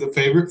absolutely the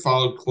favorite,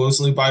 followed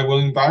closely by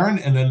William Byron,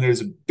 and then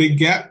there's a big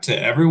gap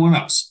to everyone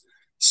else.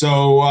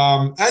 So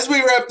as we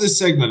wrap this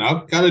segment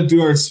up, got to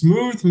do our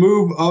smooth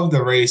move of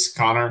the race,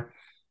 Connor.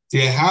 Do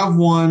you have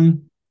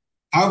one?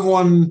 Have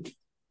one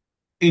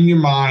in your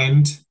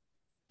mind?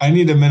 I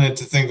need a minute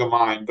to think of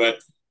mine, but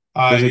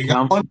Does you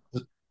got one?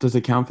 Does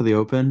it count for the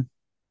Open?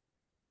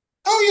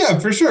 Oh yeah,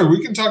 for sure.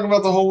 We can talk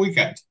about the whole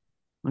weekend.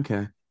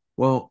 Okay.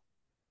 Well,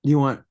 you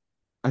want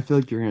I feel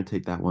like you're gonna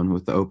take that one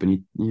with the open.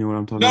 You know what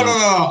I'm talking No, no, no,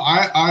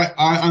 about? no.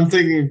 I'm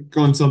thinking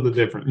going something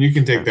different. You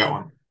can take Okay. that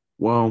one.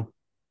 Well,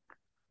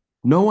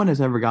 no one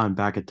has ever gotten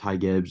back at Ty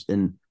Gibbs,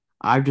 and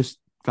I've just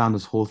found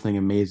this whole thing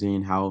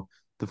amazing. How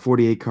the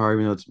 48 car,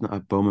 even though it's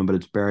not Bowman, but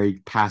it's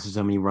Barry, passes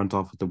him and he runs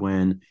off with the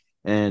win.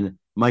 And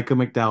Michael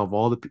McDowell, of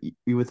all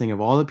you would think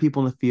of all the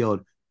people in the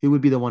field, who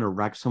would be the one to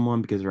wreck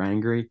someone because they're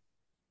angry?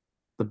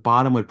 The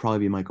bottom would probably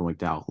be Michael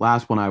McDowell.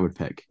 Last one I would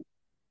pick.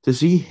 To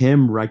see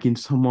him wrecking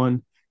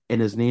someone, and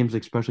his name's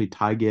especially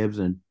Ty Gibbs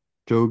and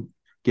Joe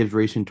Gibbs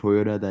Racing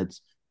Toyota, that's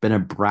been a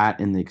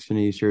brat in the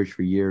Xfinity Series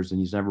for years, and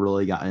he's never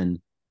really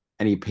gotten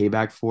any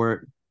payback for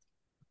it.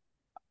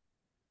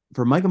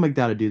 For Michael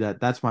McDowell to do that,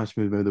 that's my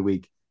smooth move of the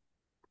week.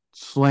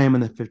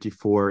 Slamming the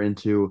 54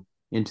 into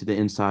the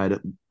inside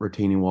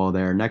retaining wall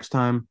there. Next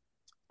time,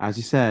 as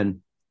he said,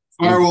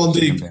 Firewall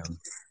take him deep. down.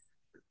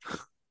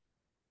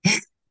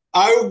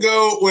 I would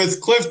go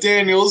with Cliff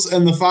Daniels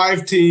and the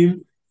 5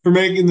 team for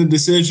making the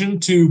decision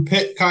to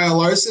pit Kyle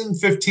Larson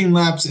 15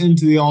 laps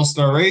into the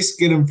All-Star race,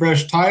 get him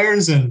fresh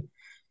tires, and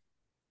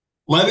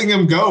letting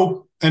him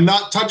go and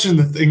not touching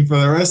the thing for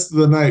the rest of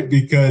the night,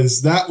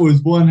 because that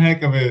was one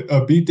heck of a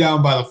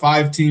beatdown by the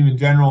 5 team in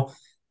general.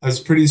 It was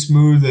pretty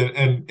smooth,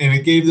 and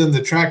it gave them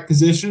the track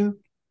position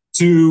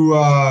to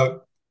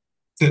go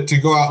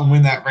out and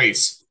win that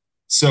race.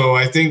 So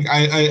I think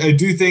I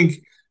do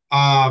think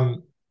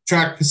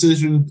track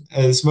position,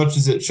 as much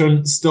as it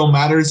shouldn't, still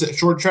matters at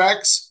short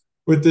tracks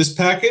with this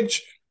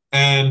package.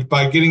 And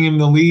by getting him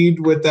the lead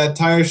with that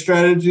tire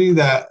strategy,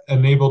 that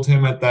enabled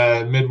him at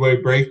the midway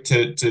break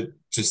to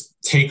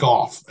just take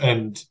off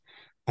and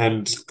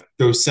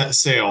go set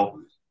sail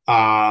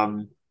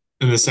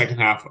in the second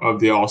half of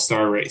the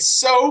All-Star race.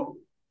 So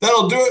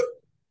that'll do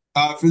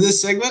it for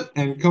this segment.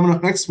 And coming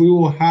up next, we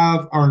will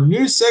have our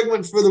new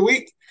segment for the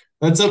week.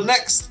 That's up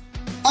next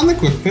on the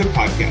Quick Pit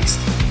Podcast.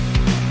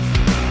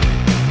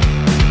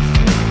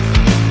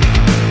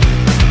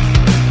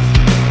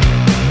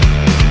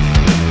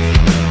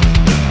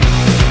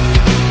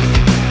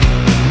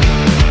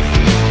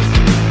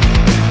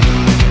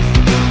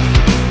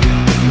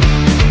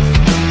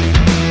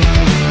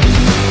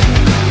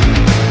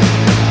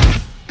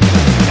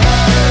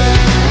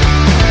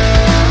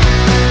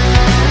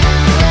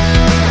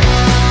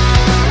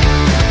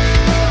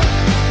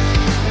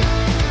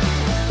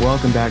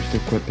 Welcome back to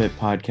the Quick Pit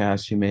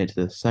Podcast. You made it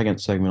to the second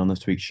segment on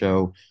this week's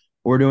show.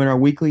 We're doing our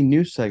weekly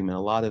news segment.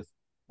 A lot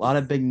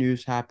of big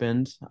news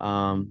happened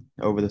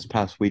over this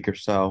past week or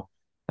so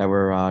that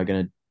we're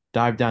going to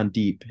dive down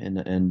deep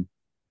and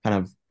kind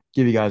of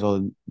give you guys all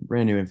the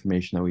brand new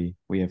information that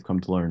we have come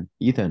to learn.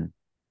 Ethan,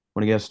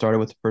 want to get us started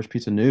with the first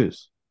piece of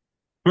news?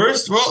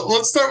 First, well,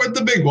 let's start with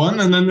the big one,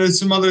 and then there's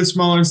some other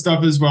smaller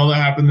stuff as well that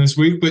happened this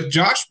week. But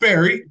Josh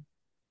Berry,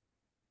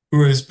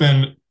 who has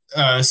been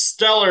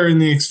stellar in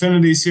the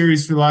Xfinity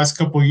Series for the last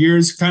couple of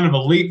years, kind of a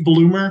late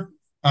bloomer.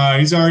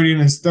 He's already in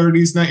his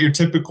 30s, not your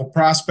typical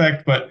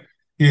prospect, but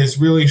he has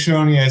really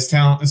shown he has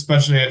talent,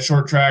 especially at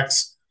short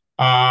tracks.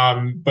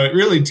 But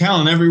really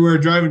talent everywhere,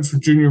 driving for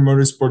Junior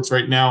Motorsports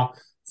right now,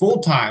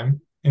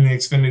 full-time in the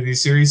Xfinity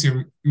Series. He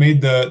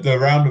made the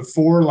round of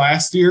 4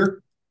 last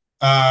year,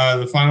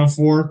 the final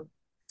 4. I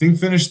think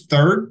finished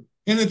 3rd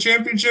in the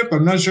championship.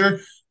 I'm not sure,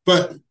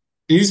 but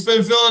he's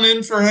been filling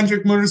in for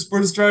Hendrick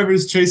Motorsports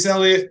drivers Chase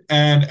Elliott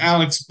and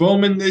Alex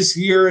Bowman this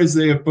year, as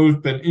they have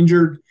both been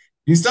injured.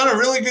 He's done a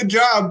really good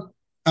job,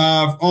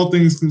 all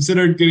things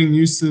considered, getting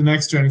used to the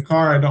next-gen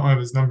car. I don't have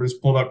his numbers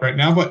pulled up right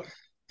now, but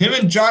him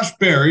and Josh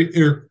Berry,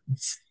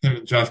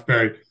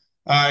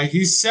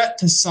 he's set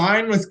to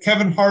sign with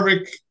Kevin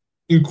Harvick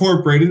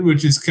Incorporated,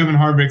 which is Kevin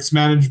Harvick's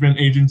management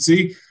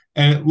agency,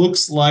 and it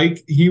looks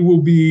like he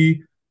will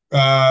be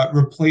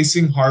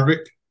replacing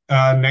Harvick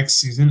next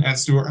season at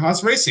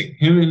Stewart-Haas Racing.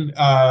 Him and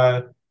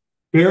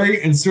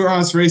Berry and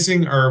Stewart-Haas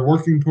Racing are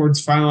working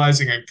towards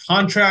finalizing a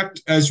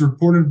contract, as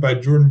reported by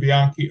Jordan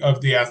Bianchi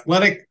of The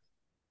Athletic,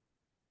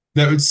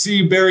 that would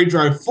see Berry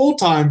drive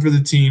full-time for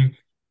the team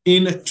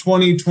in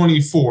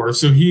 2024.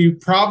 So he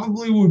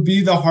probably would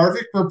be the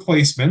Harvick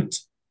replacement.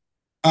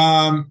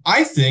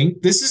 I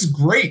think this is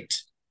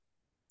great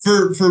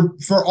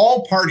for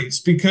all parties,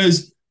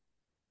 because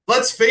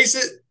let's face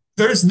it,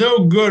 there's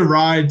no good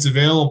rides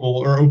available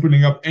or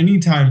opening up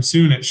anytime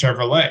soon at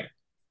Chevrolet,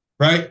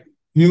 right?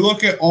 You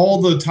look at all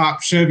the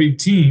top Chevy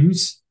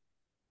teams,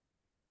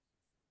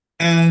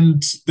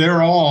 and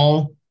they're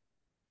all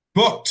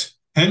booked.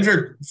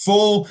 Hendrick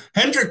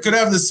could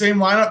have the same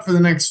lineup for the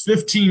next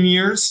 15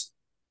 years.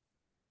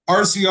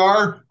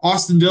 RCR,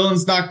 Austin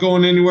Dillon's not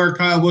going anywhere.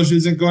 Kyle Busch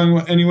isn't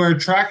going anywhere.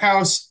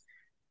 Trackhouse,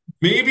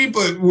 maybe,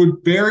 but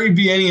would Berry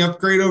be any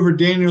upgrade over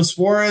Daniel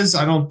Suarez?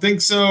 I don't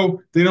think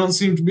so. They don't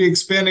seem to be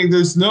expanding.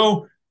 There's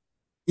no,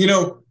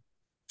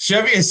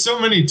 Chevy has so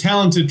many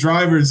talented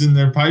drivers in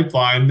their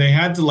pipeline. They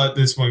had to let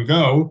this one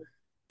go.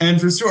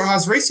 And for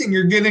Stewart-Haas Racing,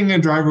 you're getting a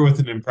driver with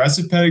an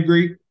impressive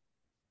pedigree,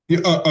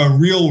 a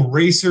real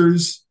racer,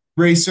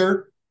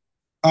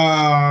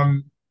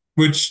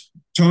 which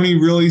Tony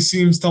really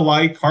seems to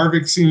like.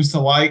 Harvick seems to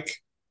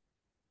like.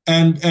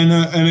 and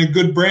a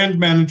good brand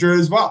manager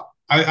as well.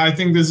 I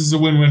think this is a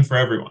win-win for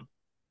everyone.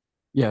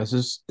 Yeah,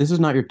 this is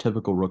not your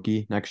typical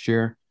rookie next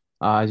year.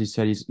 As you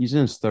said, he's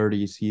in his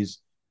 30s. He's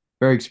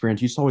very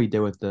experienced. You saw what he did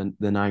with the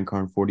 9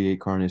 car and 48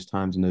 car in his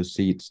times in those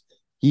seats.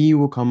 He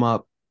will come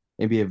up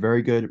and be a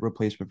very good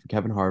replacement for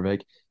Kevin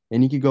Harvick,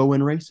 and he could go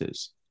win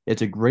races.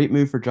 It's a great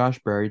move for Josh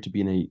Berry to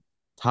be in a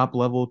top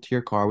level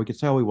tier car. We could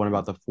say all we want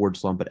about the Ford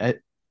slump, but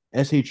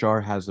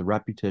SHR has the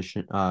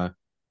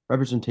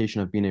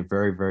representation of being a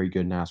very, very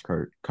good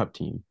NASCAR Cup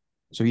team.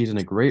 So he's in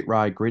a great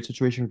ride, great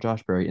situation for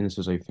Josh Berry, and this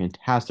is a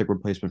fantastic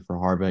replacement for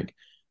Harvick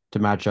to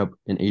match up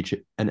in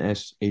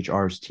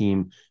SHR's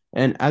team.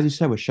 And as you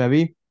said with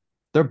Chevy,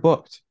 they're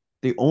booked.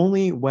 The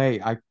only way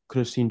I could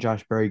have seen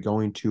Josh Berry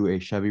going to a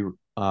Chevy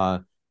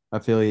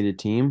affiliated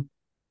team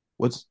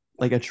was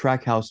like a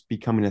Trackhouse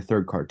becoming a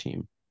third car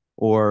team,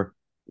 or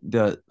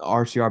the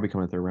RCR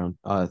becoming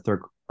a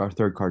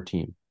third car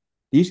team.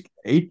 These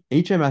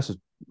HMS is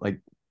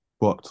like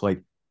booked.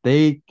 Like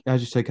they,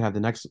 as you said, could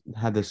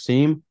have the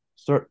same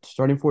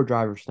starting 4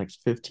 drivers for the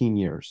next 15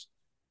 years.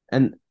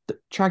 And the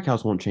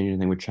Trackhouse won't change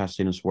anything with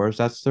Chastain and Suarez.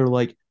 That's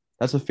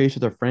the face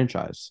of their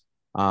franchise.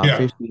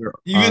 Yeah.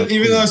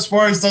 Even though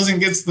Suarez doesn't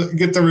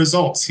get the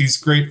results, he's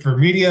great for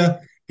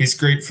media. He's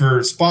great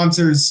for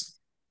sponsors.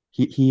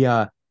 He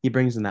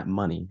brings in that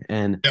money,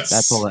 and yes,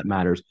 that's all that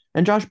matters.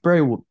 And Josh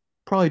Berry will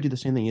probably do the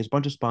same thing. He has a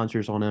bunch of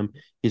sponsors on him.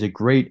 He's a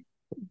great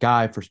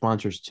guy for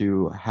sponsors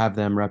to have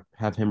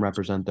him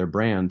represent their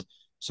brand.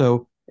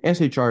 So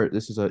SHR,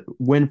 this is a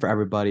win for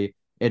everybody.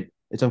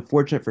 It's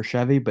unfortunate for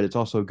Chevy, but it's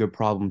also a good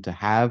problem to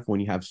have when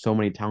you have so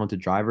many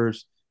talented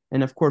drivers.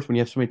 And of course, when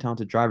you have so many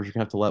talented drivers, you're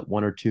gonna have to let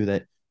 1 or 2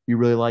 that you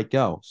really like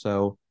go.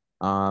 So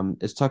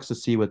it sucks to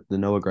see with the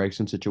Noah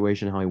Gragson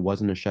situation, how he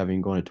wasn't a Chevy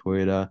and going to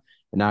Toyota,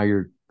 and now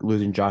you're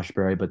losing Josh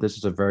Berry. But this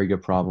is a very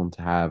good problem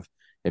to have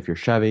if you're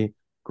Chevy.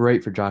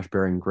 Great for Josh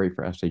Berry and great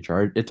for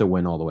SHR. It's a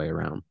win all the way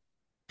around.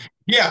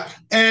 Yeah,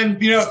 and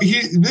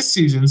this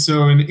season,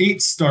 so in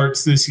 8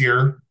 starts this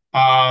year,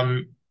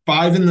 5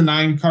 in the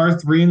 9 car,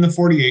 3 in the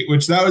 48,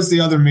 which that was the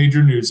other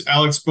major news.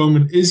 Alex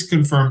Bowman is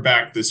confirmed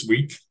back this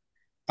week.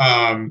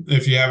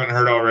 If you haven't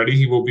heard already,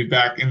 he will be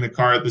back in the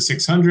car at the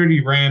 600. He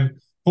ran a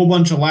whole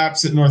bunch of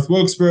laps at North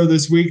Wilkesboro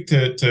this week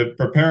to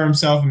prepare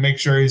himself and make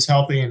sure he's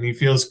healthy and he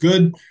feels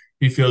good.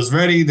 He feels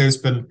ready.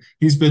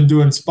 He's been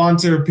doing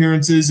sponsor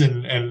appearances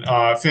and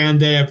fan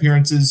day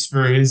appearances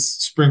for his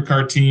sprint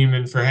car team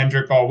and for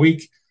Hendrick all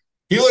week.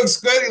 He looks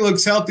good. He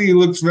looks healthy. He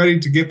looks ready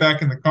to get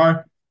back in the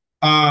car.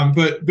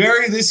 But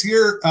Berry this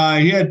year,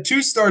 he had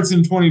 2 starts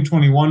in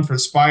 2021 for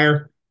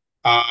Spire,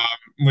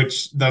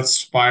 which that's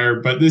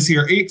Spire. But this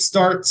year, 8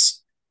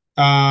 starts,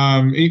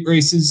 8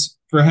 races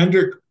for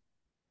Hendrick,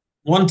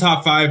 1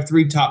 top 5,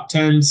 3 top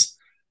 10s,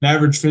 an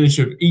average finish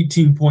of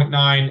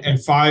 18.9,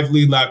 and 5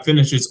 lead lap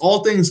finishes.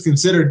 All things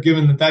considered,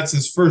 given that that's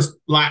his first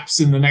laps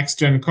in the next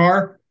gen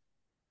car,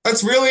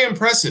 that's really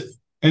impressive.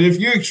 And if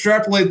you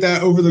extrapolate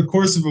that over the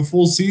course of a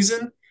full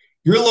season,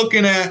 you're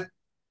looking at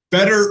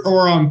better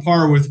or on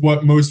par with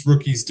what most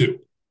rookies do,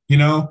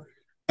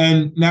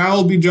 And now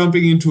he'll be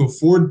jumping into a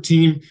Ford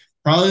team,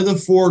 probably the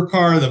 4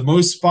 car, the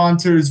most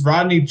sponsors.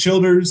 Rodney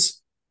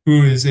Childers,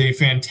 who is a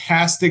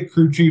fantastic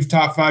crew chief,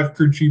 top 5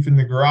 crew chief in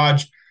the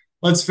garage.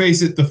 Let's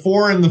face it, the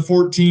 4 and the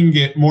 14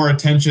 get more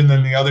attention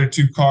than the other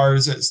 2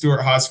 cars at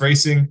Stewart-Haas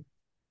Racing,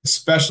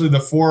 especially the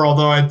 4,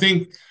 although I would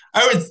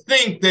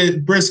think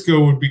that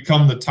Briscoe would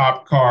become the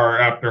top car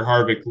after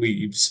Harvick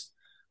leaves.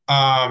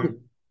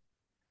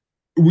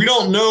 We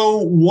don't know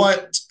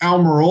what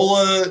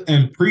Almirola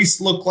and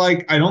Priest look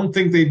like. I don't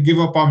think they'd give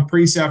up on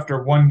Priest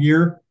after 1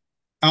 year.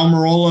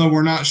 Almirola,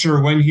 we're not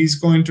sure when he's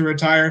going to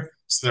retire,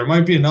 so there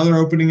might be another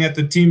opening at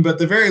the team. But at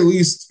the very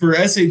least, for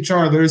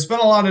SHR, there's been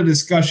a lot of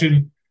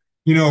discussion.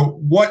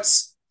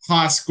 What's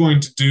Haas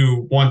going to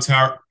do once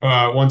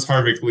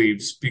Harvick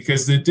leaves?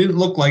 Because it didn't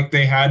look like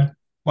they had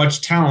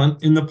much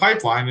talent in the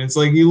pipeline. It's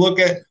like you look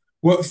at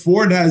what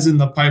Ford has in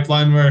the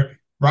pipeline, where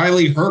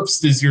Riley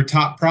Herbst is your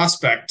top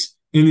prospect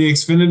in the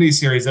Xfinity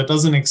Series. That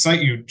doesn't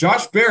excite you.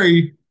 Josh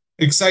Berry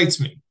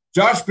excites me.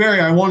 Josh Berry,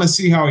 I want to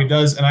see how he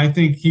does, and I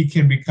think he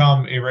can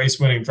become a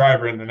race-winning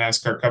driver in the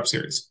NASCAR Cup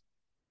Series.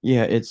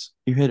 Yeah,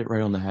 you hit it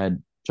right on the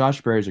head.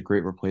 Josh Berry is a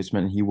great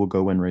replacement, and he will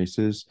go win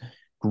races.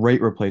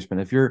 Great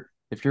replacement. If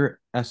you're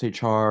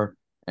SHR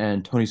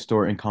and Tony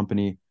Stewart and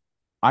company,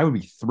 I would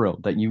be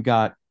thrilled that you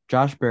got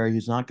Josh Berry,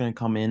 who's not going to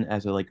come in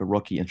as a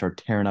rookie and start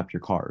tearing up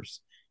your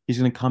cars. He's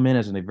going to come in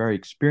as a very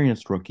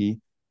experienced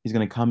rookie. He's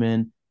going to come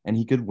in and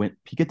he could win.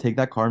 He could take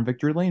that car in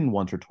victory lane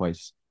once or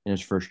twice in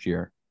his first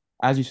year.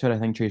 As you said, I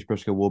think Chase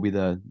Briscoe will be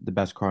the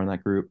best car in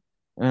that group,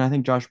 and I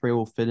think Josh Berry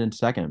will fit in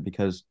second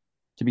because,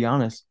 to be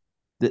honest,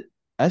 the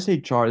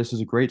SHR, this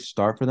is a great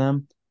start for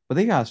them, but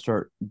they gotta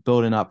start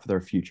building up for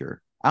their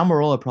future.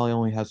 Almirola probably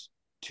only has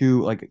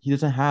 2. He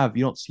doesn't have.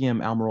 You don't see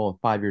him Almirola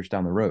 5 years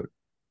down the road.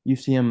 You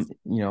see him,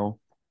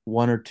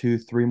 1 or 2,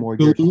 3 more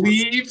years. I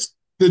believe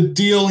the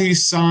deal he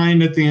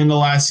signed at the end of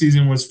last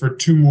season was for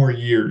 2 more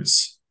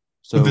years.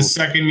 But the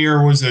second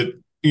year was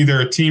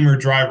either a team or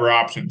driver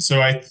option. So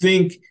I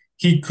think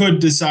he could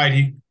decide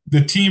he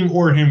the team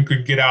or him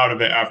could get out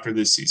of it after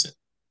this season.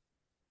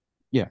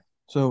 Yeah.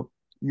 So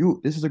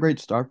this is a great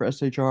start for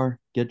SHR.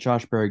 Get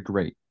Josh Berry,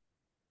 great.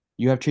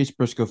 You have Chase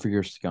Briscoe for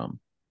years to come.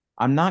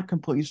 I'm not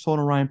completely sold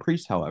on Ryan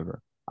Preece,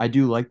 however. I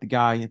do like the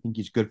guy. I think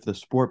he's good for the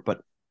sport,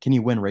 but can he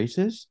win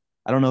races?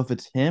 I don't know if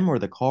it's him or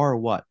the car or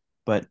what,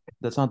 but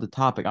that's not the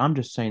topic. I'm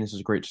just saying this is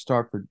a great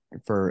start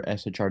for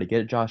SHR to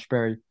get Josh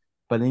Berry,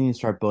 but they need to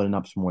start building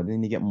up some more. They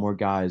need to get more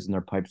guys in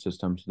their pipe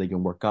system so they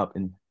can work up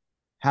and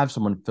have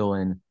someone fill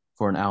in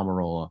for an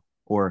Almirola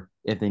or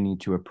if they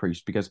need to a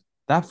Priest, because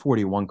that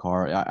 41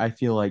 car, I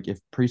feel like if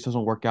Priest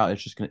doesn't work out,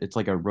 it's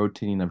like a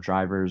rotating of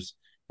drivers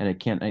and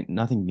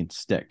nothing can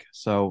stick.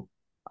 So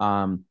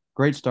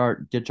great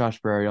start. Get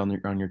Josh Berry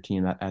on your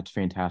team. That's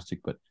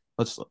fantastic. But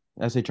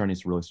SHR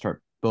needs to really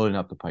start building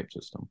up the pipe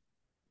system.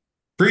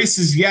 Priest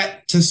is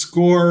yet to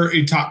score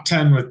a top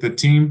 10 with the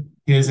team.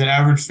 He has an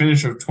average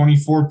finish of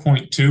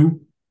 24.2,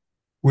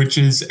 which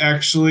is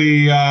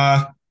actually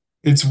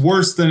it's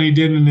worse than he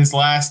did in his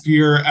last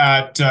year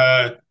at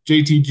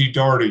JTG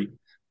Daugherty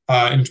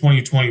in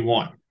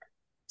 2021.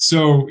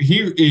 So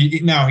he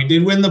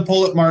did win the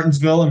pole at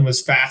Martinsville and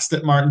was fast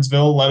at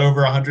Martinsville, led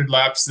over 100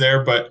 laps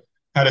there, but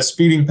had a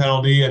speeding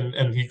penalty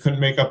and he couldn't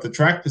make up the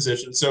track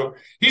position. So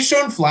he's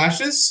shown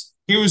flashes.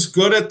 He was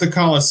good at the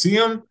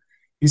Coliseum.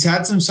 He's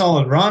had some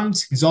solid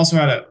runs. He's also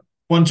had a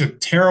bunch of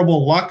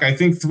terrible luck. I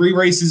think 3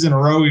 races in a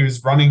row he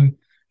was running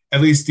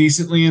at least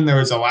decently, and there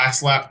was a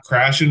last lap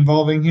crash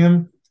involving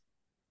him.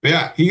 But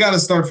yeah, he got to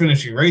start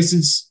finishing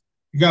races.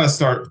 You got to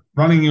start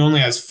running. He only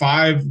has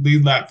 5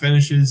 lead lap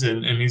finishes,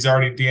 and he's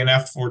already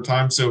DNF'd 4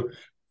 times. So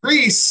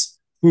Priest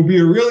will be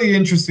a really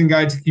interesting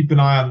guy to keep an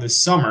eye on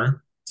this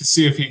summer to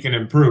see if he can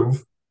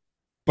improve.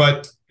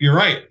 But you're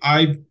right.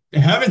 I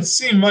haven't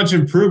seen much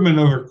improvement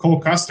over Cole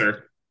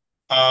Custer,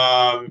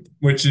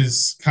 which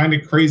is kind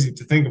of crazy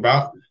to think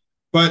about.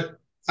 But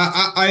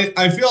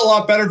I feel a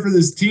lot better for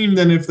this team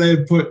than if they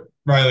had put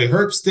Riley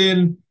Herbst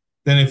in,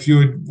 than if you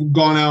had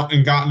gone out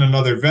and gotten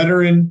another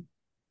veteran.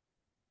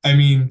 I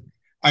mean,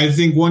 I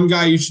think one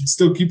guy you should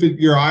still keep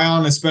your eye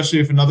on, especially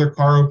if another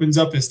car opens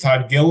up, is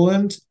Todd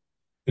Gilliland.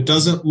 It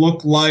doesn't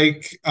look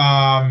like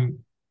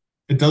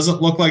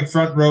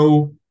Front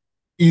Row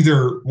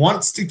either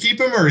wants to keep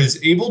him or is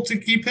able to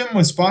keep him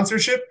with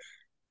sponsorship.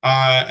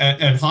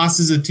 And Haas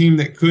is a team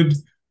that could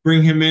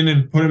bring him in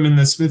and put him in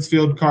the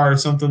Smithfield car or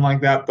something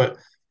like that. But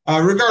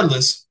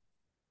regardless,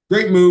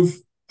 great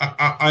move.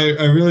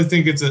 I really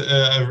think it's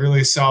a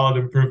really solid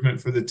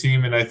improvement for the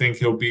team, and I think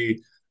he'll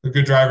be a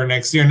good driver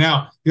next year.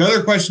 Now, the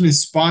other question is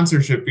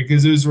sponsorship,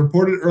 because it was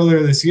reported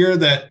earlier this year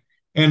that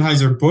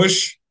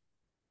Anheuser-Busch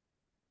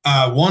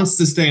wants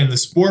to stay in the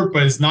sport,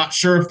 but is not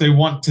sure if they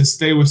want to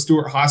stay with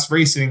Stewart-Haas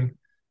Racing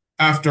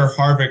after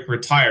Harvick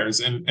retires.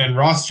 And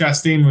Ross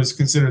Chastain was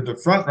considered the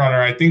front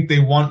runner. I think they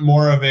want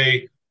more of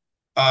a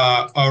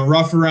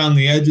rough around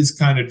the edges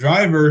kind of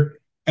driver.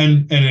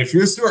 And if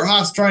you're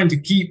Stewart-Haas trying to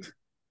keep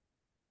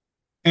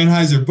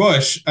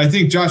Anheuser-Busch, I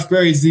think Josh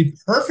Berry is the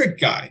perfect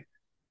guy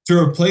to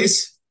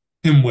replace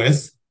him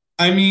with.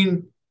 I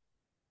mean,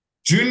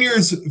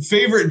 Junior's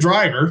favorite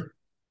driver.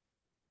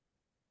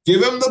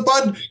 Give him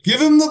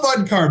the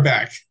Bud car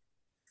back.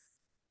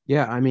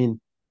 Yeah, I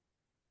mean,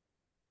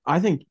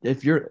 I think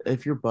if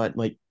you're Bud,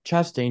 like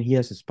Chastain, he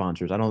has his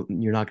sponsors.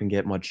 You're not gonna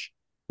get much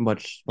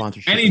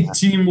sponsorship. Any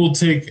team will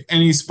take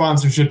any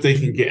sponsorship they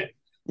can get.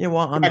 Yeah,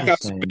 well, I'm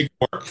just saying.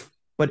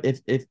 But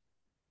if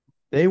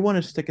they want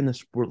to stick in the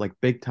sport like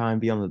big time,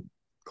 be on the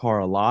car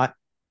a lot,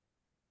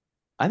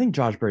 I think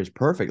Josh Berry's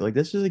perfect. Like,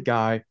 this is a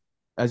guy,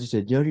 as you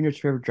said, Junior's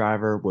favorite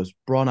driver, was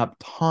brought up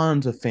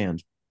tons of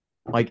fans.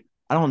 Like,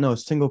 I don't know a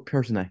single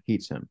person that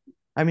hates him.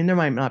 I mean, there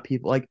might not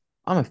people like,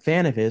 I'm a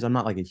fan of his. I'm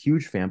not like a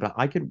huge fan, but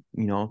I could,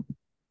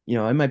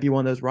 it might be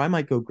one of those where I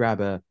might go grab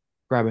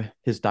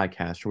his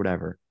diecast or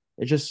whatever.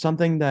 It's just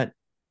something that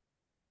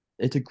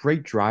it's a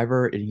great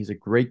driver and he's a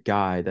great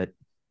guy that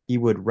he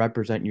would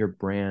represent your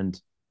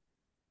brand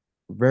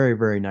very,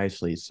 very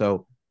nicely.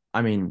 So,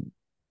 I mean,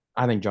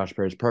 I think Josh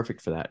Berry is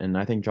perfect for that. And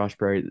I think Josh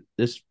Berry,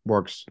 this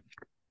works.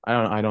 I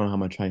don't know how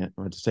much I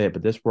want to say it,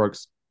 but this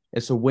works.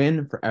 It's a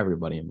win for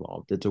everybody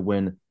involved. It's a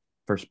win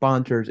for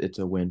sponsors. It's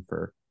a win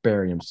for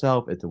Berry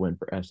himself. It's a win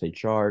for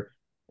SHR.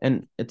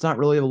 And it's not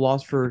really a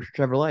loss for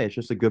Chevrolet. It's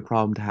just a good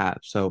problem to have.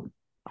 So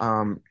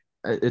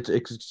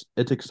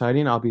it's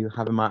exciting. I'll be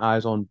having my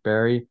eyes on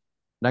Berry.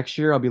 Next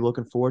year, I'll be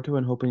looking forward to it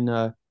and hoping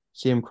to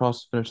see him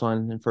cross the finish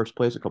line in first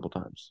place a couple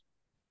times.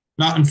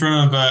 Not in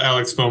front of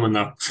Alex Bowman,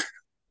 though.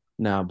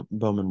 No,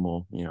 Bowman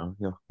will,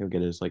 he'll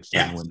get his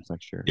 7 wins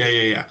next year.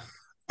 Yeah.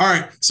 All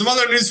right. Some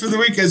other news for the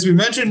week. As we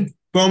mentioned,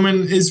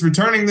 Bowman is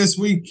returning this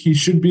week. He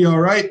should be all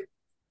right.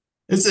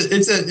 It's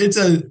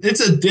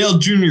a Dale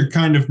Jr.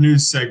 kind of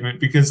news segment,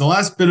 because the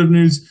last bit of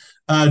news,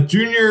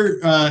 Junior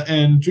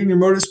and Junior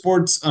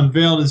Motorsports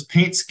unveiled his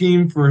paint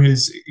scheme for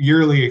his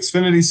yearly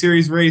Xfinity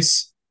Series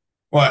race.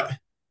 What?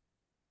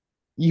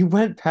 You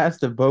went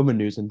past the Bowman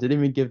news and didn't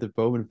even give the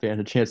Bowman fan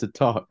a chance to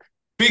talk.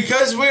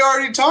 Because we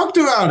already talked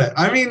about it.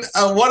 I mean,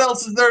 what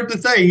else is there to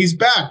say? He's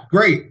back.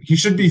 Great. He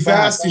should be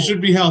fast. He should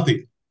be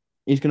healthy.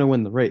 He's going to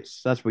win the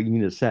race. That's what you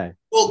need to say.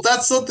 Well,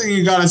 that's something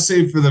you got to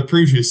save for the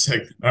previous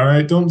segment. All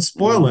right. Don't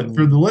spoil it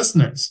for the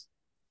listeners.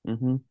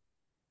 Mm-hmm.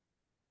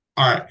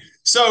 All right.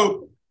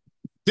 So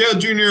Dale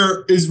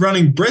Jr. is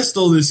running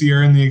Bristol this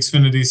year in the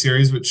Xfinity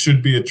Series, which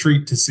should be a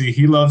treat to see.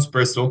 He loves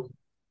Bristol.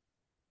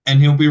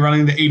 And he'll be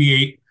running the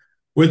 88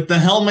 with the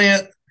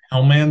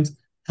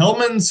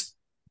Hellman's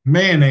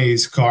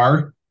mayonnaise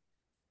car.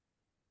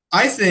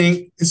 I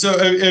think so.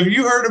 Have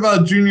you heard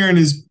about Junior and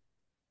his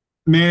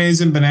mayonnaise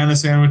and banana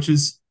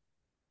sandwiches?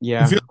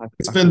 Yeah, I feel like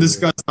it's been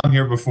discussed on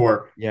here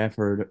before. Yeah, I've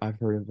heard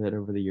of it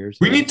over the years.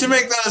 We need to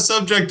make that a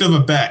subject of a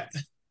bet.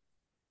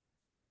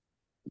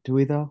 Do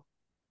we though?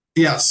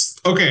 Yes.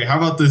 Okay, how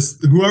about this?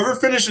 Whoever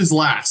finishes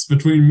last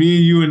between me,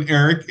 you, and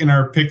Eric in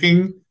our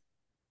picking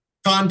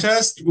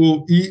contest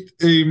will eat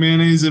a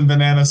mayonnaise and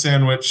banana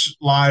sandwich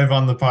live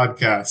on the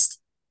podcast.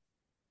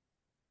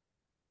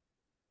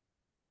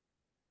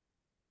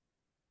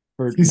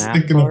 For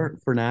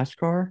NASCAR? For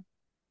NASCAR?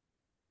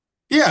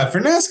 Yeah, for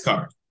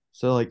NASCAR.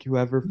 So like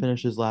whoever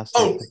finishes last.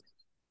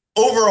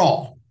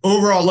 Overall,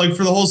 like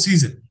for the whole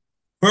season,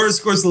 whoever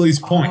scores the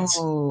least points.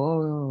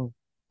 Oh.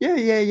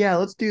 Yeah.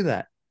 Let's do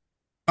that.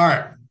 All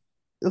right,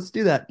 let's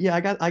do that. Yeah,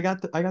 I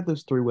got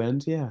those 3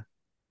 wins. Yeah.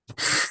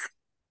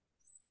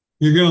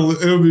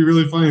 It'll be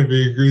really funny if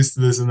he agrees to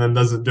this and then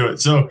doesn't do it.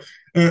 So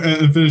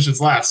and finishes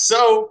last.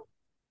 So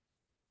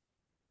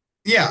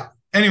yeah.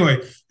 Anyway,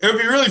 it would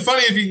be really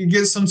funny if you could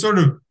get some sort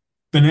of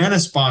banana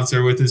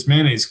sponsor with this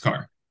mayonnaise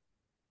car.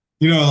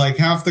 Like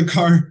half the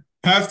car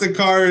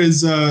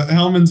is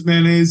Hellman's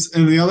mayonnaise,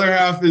 and the other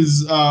half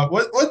is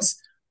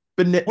what's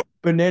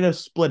banana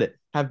split it.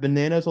 Have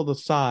bananas on the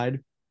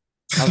side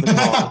of the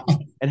car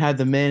and have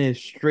the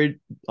mayonnaise straight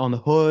on the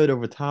hood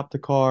over top the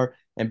car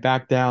and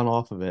back down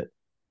off of it,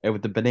 and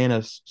with the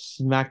bananas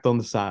smacked on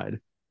the side.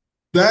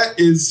 That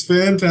is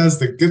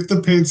fantastic. Get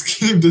the paint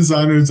scheme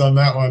designers on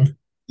that one.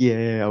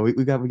 Yeah. We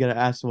got to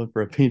ask someone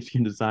for a paint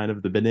scheme design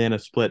of the banana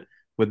split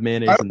with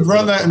mayonnaise. I would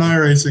run that in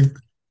iRacing.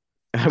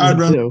 I'd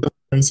run that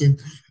in iRacing.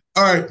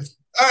 All right.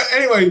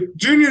 Anyway,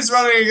 Junior's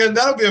running again.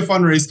 That'll be a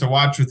fun race to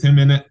watch with him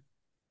in it.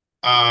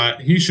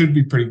 He should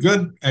be pretty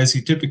good, as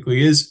he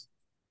typically is.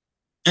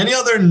 Any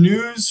other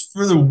news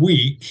for the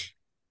week?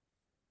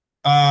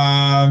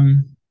 I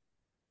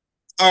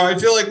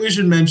feel like we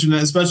should mention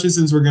it, especially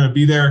since we're going to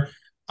be there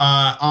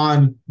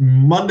on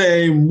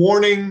Monday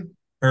morning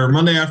or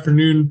Monday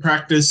afternoon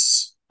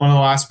practice, one of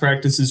the last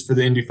practices for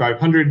the Indy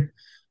 500.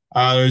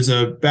 There's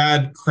a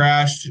bad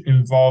crash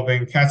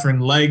involving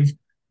Catherine Legg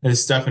and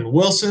Stephen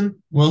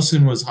Wilson.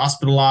 Wilson was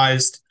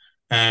hospitalized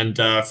and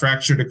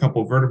fractured a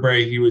couple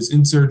vertebrae. He was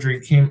in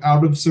surgery, came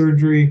out of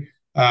surgery,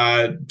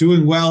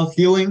 doing well,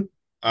 healing.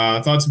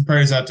 Thoughts and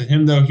prayers out to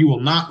him, though. He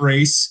will not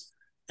race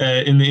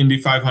in the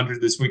Indy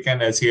 500 this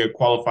weekend, as he had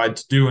qualified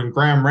to do. And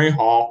Graham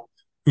Rahal,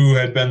 who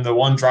had been the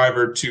one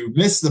driver to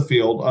miss the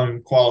field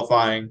on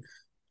qualifying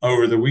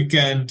over the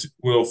weekend,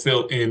 will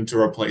fill in to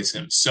replace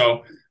him.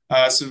 So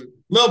some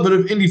little bit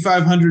of Indy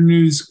 500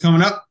 news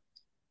coming up.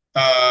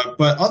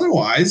 But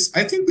otherwise,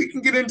 I think we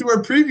can get into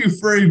our preview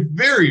for a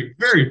very,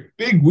 very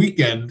big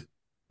weekend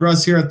for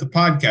us here at the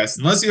podcast.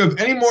 Unless you have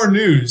any more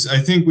news, I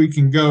think we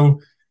can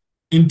go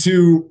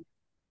into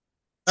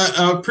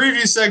a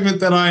preview segment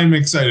that I am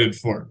excited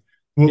for.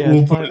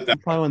 We'll put it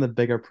that. Probably one of the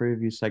bigger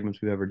preview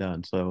segments we've ever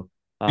done. So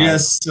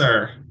yes,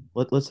 sir.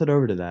 Let's head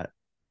over to that.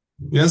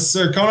 Yes,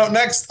 sir. Coming up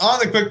next on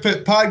the Quick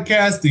Pit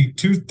Podcast, the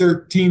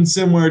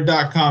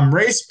 213simware.com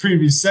race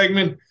preview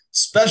segment,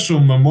 special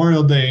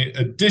Memorial Day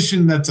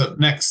edition. That's up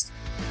next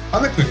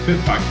on the Quick Pit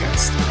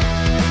Podcast.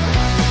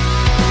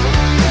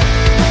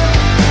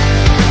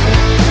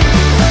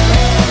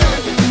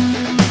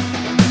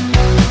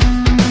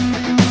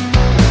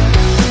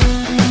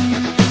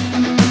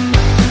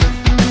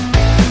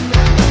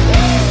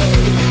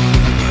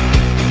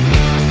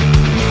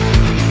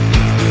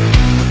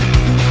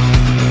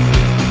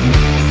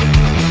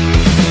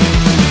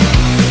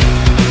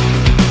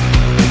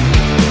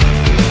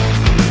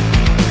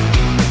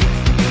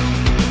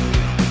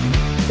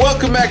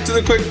 Welcome back to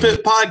the Quick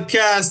Pit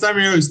Podcast. I'm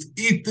your host,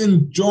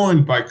 Ethan,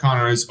 joined by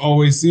Connor. As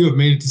always, you have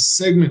made it to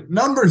segment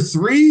number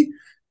 3,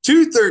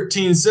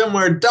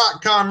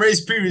 213simware.com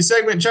race preview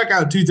segment. Check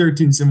out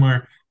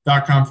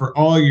 213simware.com for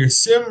all your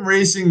sim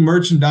racing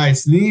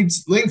merchandise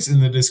needs. Links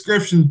in the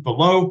description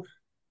below.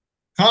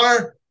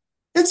 Connor,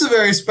 it's a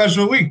very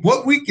special week.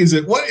 What week is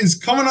it? What is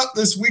coming up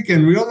this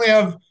weekend?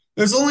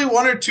 There's only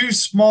 1 or 2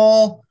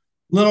 small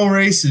little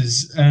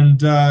races, and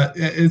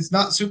it's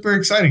not super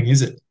exciting,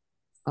 is it?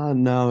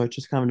 No, it's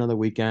just kind of another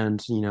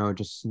weekend,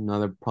 just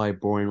another probably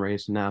boring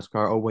race in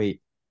NASCAR. Oh,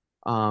 wait.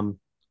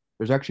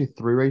 There's actually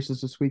 3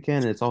 races this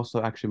weekend, and it's also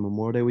actually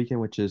Memorial Day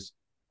weekend, which is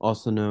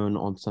also known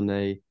on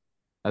Sunday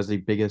as the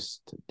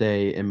biggest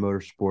day in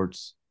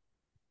motorsports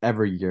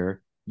every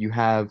year. You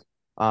have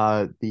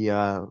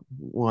the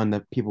one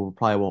that people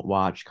probably won't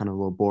watch, kind of a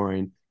little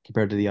boring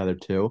compared to the other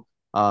 2.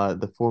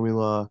 The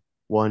Formula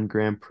One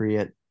Grand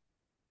Prix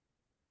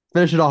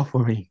finish it off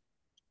for me.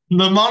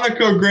 The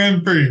Monaco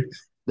Grand Prix.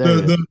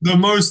 The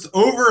most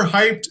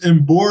overhyped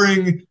and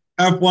boring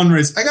F1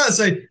 race. I gotta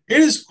say, it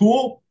is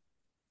cool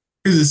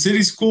because the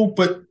city's cool,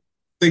 but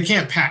they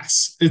can't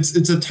pass.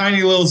 It's a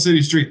tiny little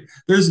city street.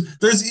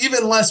 There's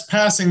even less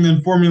passing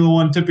than Formula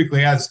One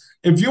typically has.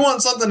 If you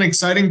want something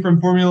exciting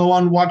from Formula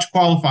One, watch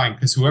qualifying,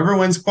 because whoever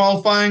wins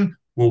qualifying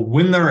will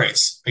win the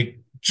race. I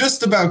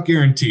just about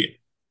guarantee it.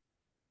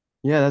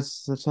 Yeah, that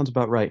sounds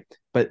about right.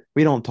 But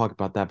we don't talk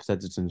about that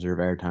because it's in reserve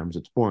airtime.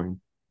 It's boring.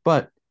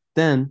 But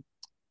then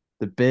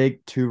the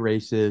big two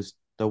races,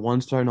 the one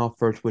starting off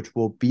first, which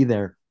will be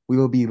there. We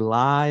will be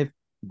live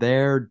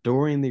there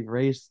during the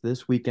race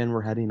this weekend.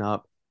 We're heading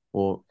up,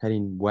 well,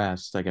 heading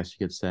west, I guess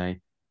you could say.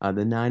 The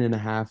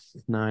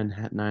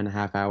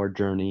 9.5 hour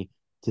journey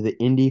to the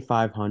Indy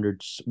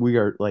 500. We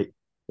are like,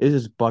 this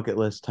is bucket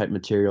list type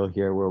material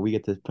here where we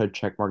get to put a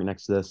check mark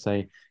next to this,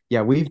 say,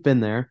 yeah, we've been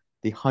there.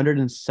 The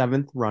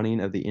 107th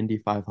running of the Indy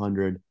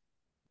 500.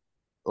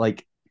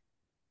 Like,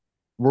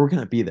 we're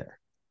gonna be there.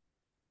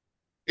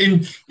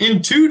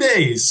 In 2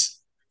 days,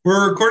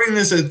 we're recording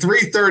this at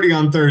 3:30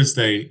 on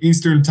Thursday,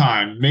 Eastern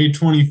Time, May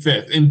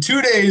 25th. In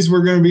 2 days,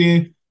 we're going to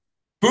be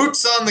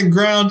boots on the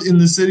ground in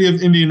the city of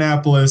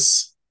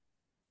Indianapolis.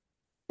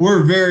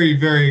 We're very,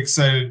 very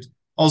excited.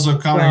 Also,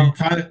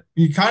 Connor,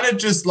 you kind of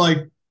just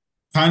like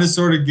kind of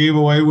sort of gave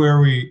away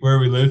where we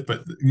live,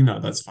 but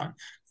that's fine.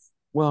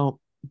 Well,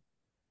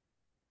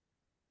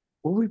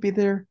 will we be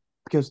there?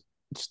 Because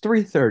it's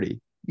 3:30.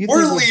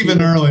 We're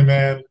leaving early,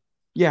 man.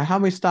 Yeah, how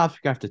many stops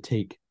we have to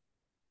take?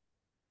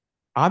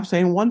 I'm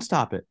saying one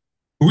stop it.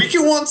 We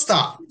can one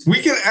stop.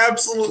 We can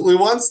absolutely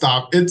one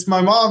stop. It's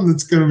my mom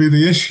that's going to be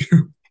the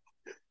issue.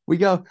 We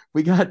got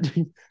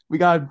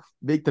to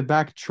make the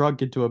back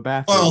truck into a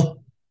bathroom.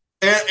 Well,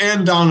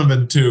 and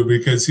Donovan too,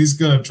 because he's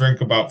going to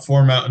drink about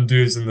 4 Mountain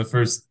Dews in the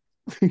first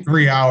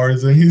 3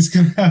 hours, and he's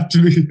going to have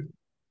to be.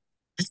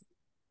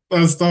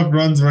 That stuff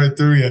runs right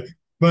through you.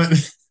 But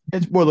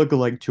it's more looking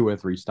like 2 or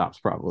 3 stops,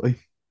 probably.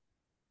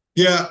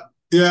 Yeah.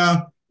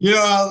 You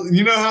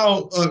know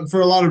how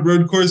for a lot of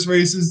road course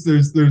races,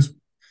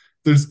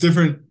 there's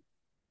different.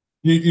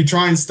 You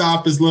try and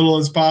stop as little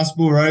as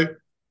possible, right?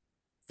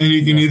 And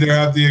you can either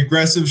have the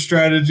aggressive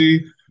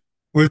strategy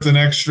with an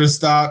extra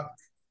stop,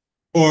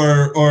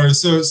 or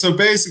so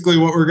basically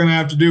what we're gonna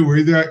have to do, we're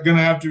either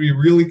gonna have to be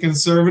really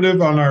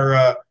conservative on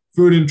our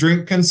food and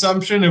drink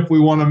consumption if we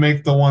want to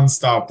make the one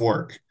stop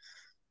work.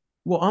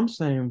 Well, I'm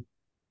saying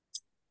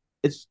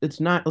it's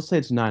not. Let's say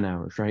it's 9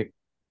 hours, right?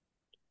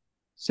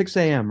 6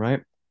 a.m.,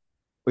 right?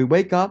 We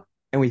wake up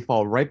and we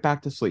fall right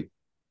back to sleep,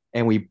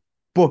 and we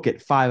book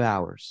it 5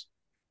 hours.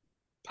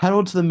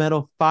 Pedal to the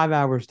metal, 5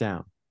 hours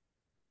down.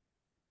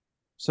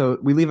 So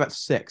we leave at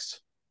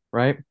 6,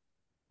 right?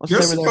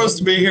 You're supposed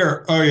to be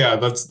here. Oh yeah,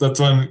 that's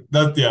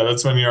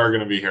when you are going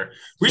to be here.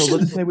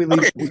 Let's say we leave.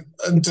 Okay.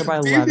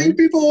 Do you think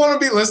people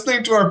want to be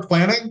listening to our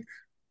planning?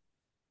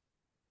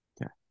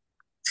 Okay.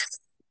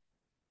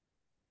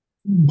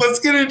 Let's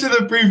get into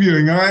the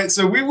previewing. All right.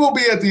 So we will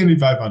be at the Indy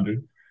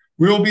 500.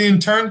 We will be in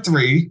turn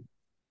 3.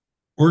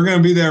 We're going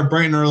to be there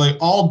bright and early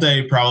all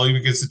day, probably,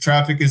 because the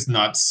traffic is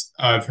nuts,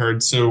 I've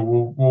heard. So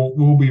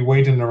we'll be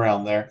waiting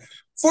around there.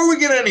 Before we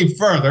get any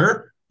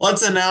further,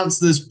 let's announce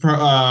this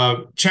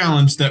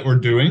challenge that we're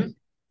doing,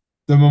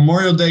 the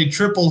Memorial Day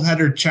Triple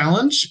Header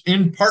Challenge,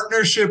 in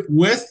partnership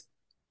with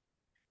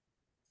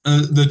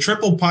the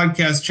Triple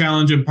Podcast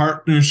Challenge, in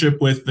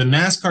partnership with the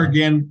NASCAR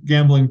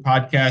Gambling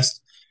Podcast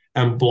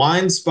and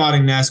Blind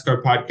Spotting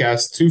NASCAR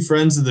Podcast, 2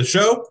 friends of the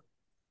show.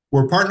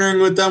 We're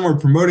partnering with them. We're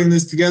promoting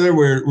this together.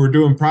 We're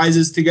doing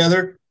prizes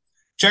together.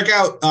 Check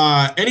out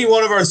any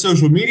one of our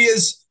social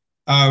medias.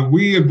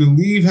 We, I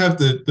believe, have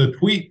the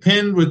tweet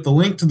pinned with the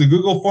link to the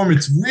Google form.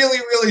 It's really,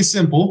 really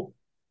simple.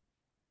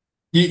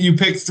 You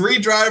pick 3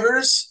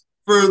 drivers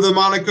for the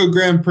Monaco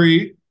Grand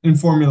Prix in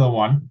Formula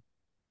One.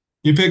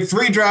 You pick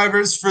 3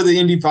 drivers for the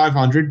Indy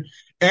 500.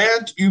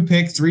 And you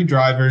pick 3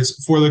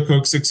 drivers for the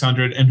Coke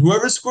 600. And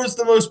whoever scores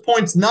the most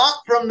points, not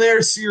from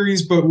their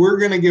series, but we're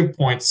going to give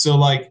points. So,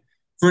 like,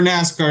 for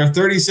NASCAR,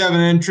 37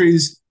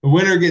 entries. The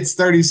winner gets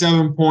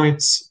 37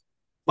 points.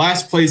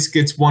 Last place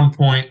gets 1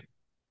 point.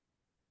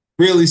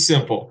 Really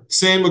simple.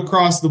 Same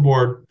across the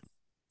board.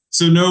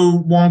 So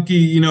no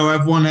wonky,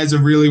 F1 has a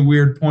really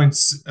weird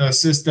points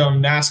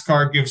system.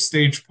 NASCAR gives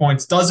stage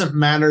points. Doesn't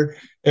matter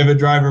if a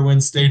driver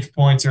wins stage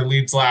points or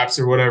leads laps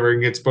or whatever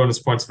and gets bonus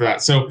points for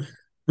that. So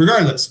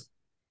regardless,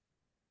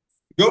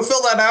 go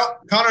fill that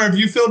out. Connor, have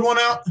you filled one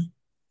out?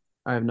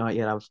 I have not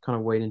yet. I was kind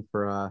of waiting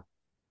for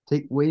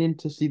waiting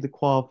to see the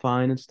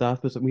qualifying and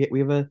stuff. Because we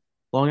have a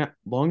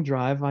long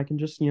drive. I can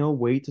just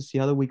wait to see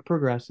how the week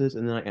progresses,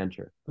 and then I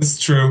enter. That's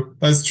true.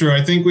 I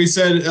think we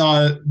said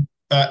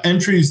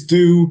entries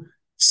due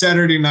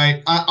Saturday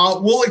night.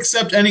 We'll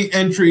accept any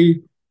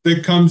entry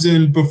that comes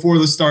in before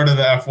the start of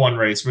the F1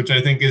 race, which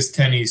I think is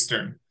 10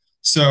 Eastern.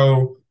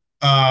 So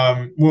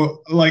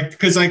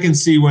because I can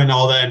see when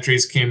all the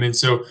entries came in.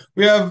 So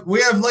we have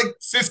like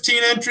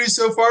 15 entries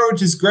so far,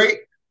 which is great.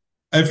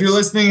 If you're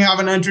listening,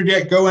 haven't entered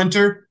yet, go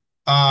enter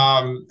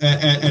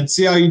and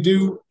see how you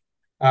do.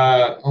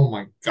 Oh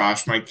my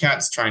gosh, my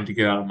cat's trying to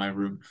get out of my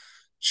room.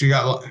 She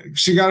got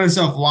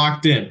herself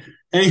locked in.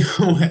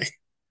 Anyway,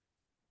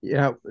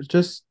 Yeah,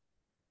 just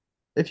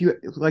if you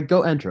like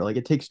go enter. Like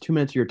it takes 2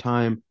 minutes of your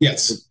time.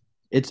 yes,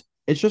 It's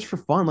just for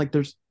fun. Like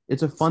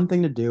it's a fun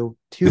thing to do.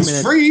 Two it's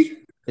minutes. free.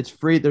 It's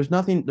free. There's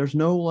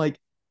no like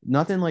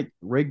nothing like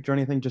rigged or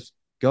anything. Just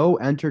go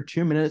enter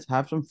 2 minutes,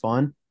 have some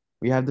fun.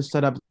 We have this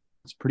set up.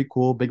 It's pretty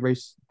cool. Big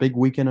race, big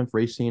weekend of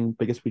racing,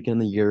 biggest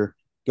weekend of the year.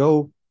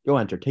 Go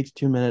enter. Takes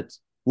 2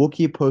 minutes. We'll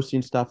keep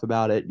posting stuff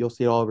about it. You'll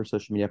see it all over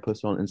social media.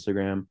 Post it on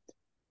Instagram.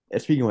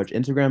 And speaking of which,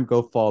 Instagram,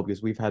 go follow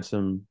because we've had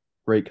some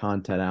great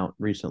content out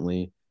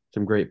recently.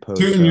 Some great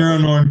posts. Tooting your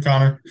own horn,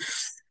 Connor.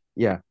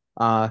 Yeah.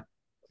 Uh,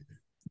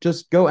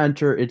 just go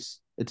enter. It's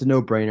a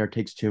no-brainer. It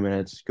takes 2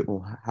 minutes.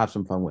 Go, have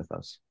some fun with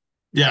us.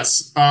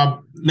 Yes.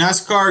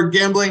 NASCAR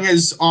Gambling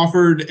has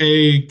offered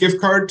a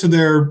gift card to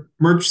their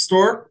merch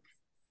store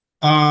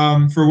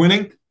for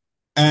winning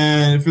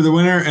and for the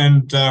winner.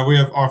 And we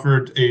have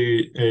offered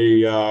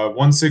a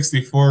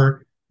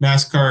 164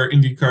 NASCAR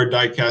IndyCar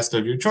diecast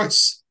of your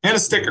choice and a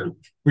sticker.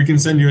 We can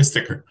send you a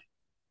sticker.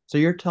 So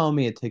you're telling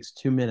me it takes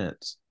 2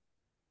 minutes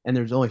and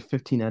there's only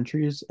 15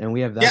 entries and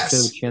we have that good of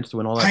a Yes. chance to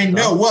win all that I stuff?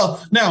 know.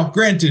 Well, now,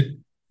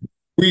 granted,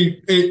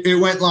 it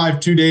went live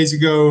 2 days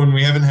ago and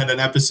we haven't had an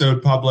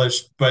episode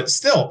published, but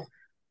still,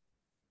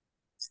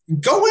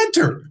 go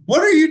enter.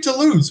 What are you to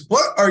lose?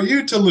 What are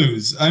you to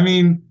lose? I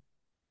mean,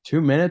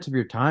 2 minutes of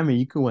your time and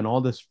you can win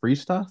all this free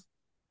stuff?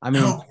 I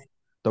mean, no.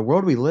 the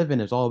world we live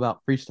in is all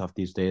about free stuff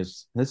these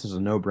days. This is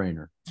a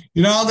no-brainer.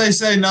 You know how they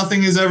say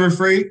nothing is ever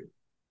free?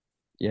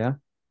 Yeah.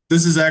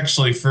 This is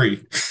actually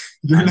free.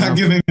 You're I know. not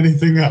giving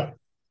anything up.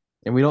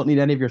 And we don't need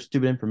any of your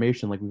stupid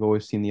information like we've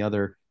always seen the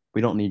other.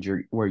 We don't need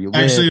your where you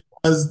live.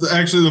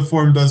 Actually, the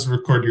form does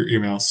record your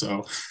email.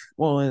 So,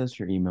 Well, that's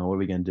your email. What are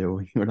we gonna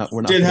do? We're not.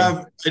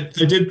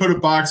 I did put a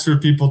box for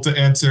people to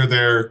answer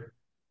their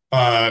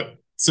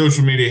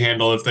social media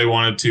handle if they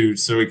wanted to,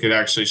 so we could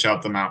actually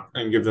shout them out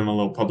and give them a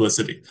little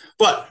publicity.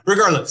 But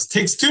regardless,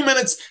 takes 2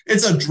 minutes.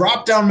 It's a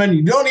drop down menu.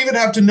 You don't even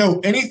have to know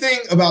anything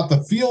about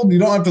the field. You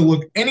don't have to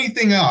look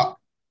anything up.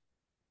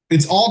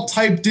 It's all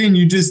typed in.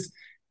 You just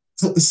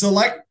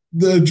select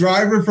the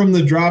driver from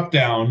the drop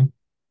down.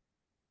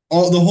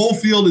 The whole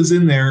field is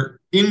in there.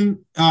 None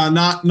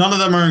of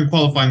them are in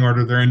qualifying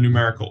order. They're in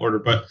numerical order,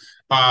 but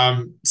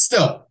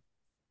still,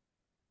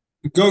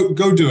 go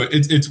do it.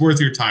 It's worth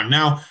your time.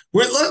 Now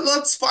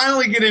let's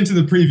finally get into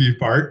the preview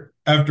part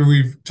after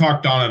we've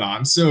talked on and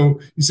on.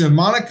 So you said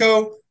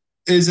Monaco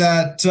is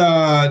at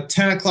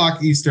 10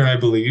 o'clock Eastern, I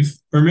believe,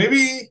 or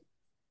maybe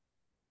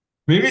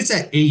it's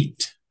at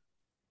 8.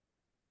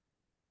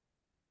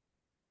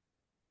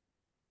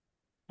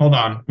 Hold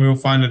on, we will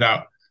find it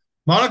out.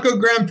 Monaco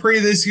Grand Prix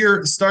this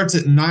year starts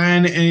at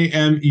 9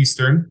 a.m.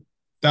 Eastern.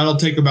 That'll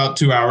take about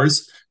 2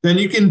 hours. Then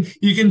you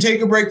can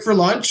take a break for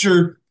lunch,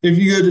 or if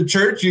you go to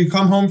church, you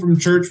come home from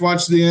church,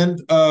 watch the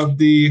end of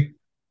the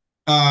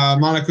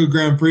Monaco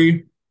Grand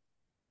Prix.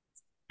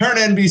 Turn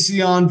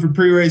NBC on for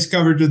pre-race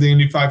coverage of the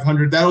Indy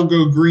 500. That'll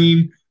go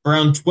green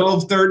around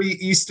 12:30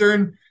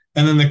 Eastern,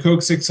 and then the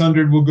Coke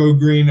 600 will go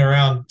green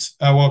around.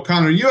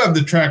 Connor, you have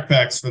the track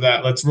facts for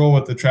that. Let's roll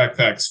with the track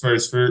facts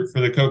first for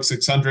the Coke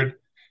 600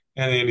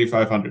 and the Indy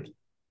 500.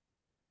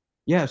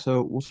 Yeah,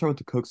 so we'll start with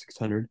the Coke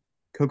 600.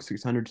 Coke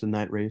 600 is the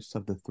night race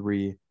of the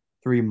three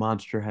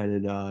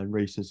monster-headed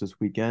races this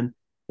weekend.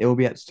 It will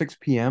be at 6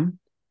 p.m.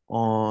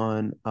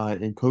 on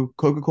in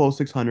Coca-Cola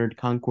 600,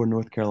 Concord,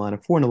 North Carolina,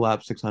 400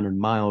 laps, 600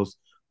 miles,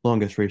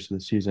 longest race of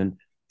the season.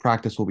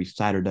 Practice will be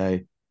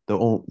Saturday,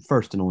 the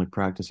first and only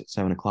practice at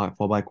 7 o'clock,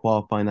 followed by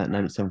qualifying that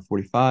night at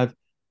 7:45.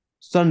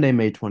 Sunday,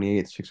 May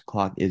 28th, 6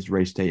 o'clock is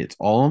race day. It's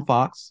all on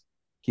Fox.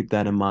 Keep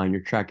that in mind.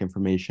 Your track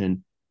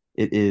information.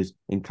 It is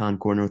in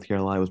Concord, North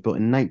Carolina. It was built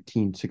in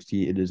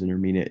 1960. It is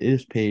intermediate. It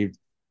is paved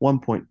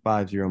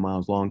 1.50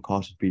 miles long,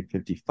 caution speed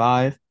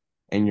 55.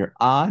 And your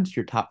odds,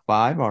 your top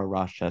five are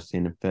Ross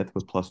Chastain in fifth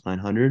with plus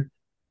 900,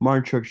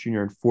 Martin Truex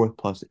Jr. in fourth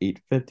plus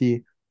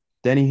 850,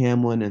 Denny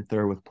Hamlin in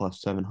third with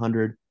plus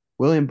 700,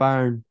 William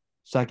Byron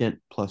second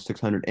plus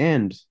 600,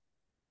 and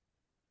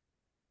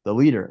the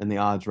leader in the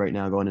odds right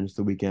now going into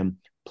the weekend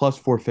plus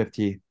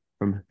 450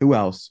 from who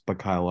else but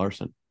Kyle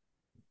Larson.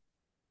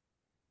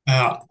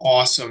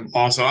 Awesome.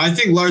 I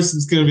think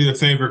Larson's going to be the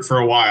favorite for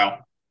a while.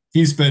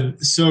 He's been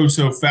so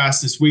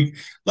fast this week.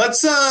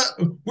 Let's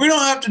we don't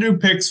have to do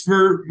picks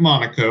for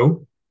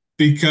Monaco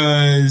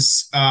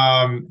because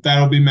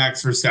that'll be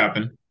Max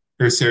Verstappen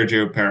or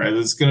Sergio Perez.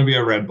 It's going to be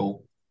a Red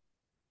Bull.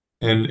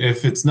 And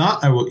if it's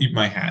not, I will eat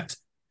my hat.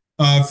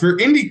 For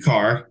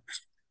IndyCar.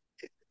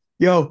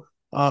 Yo,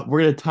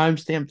 we're going to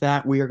timestamp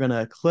that. We are going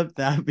to clip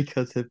that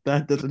because if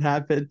that doesn't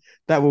happen,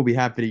 that will be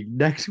happening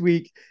next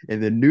week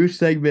in the new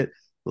segment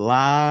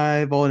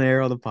live on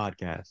air on the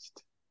podcast.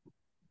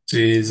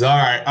 Jeez, all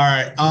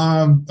right.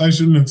 I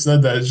shouldn't have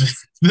said that.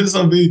 This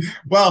will be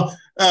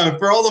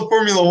for all the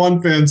Formula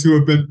One fans who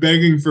have been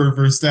begging for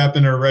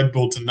Verstappen or Red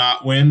Bull to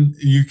not win.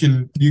 You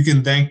can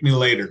thank me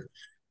later.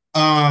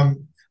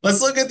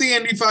 Let's look at the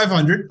Indy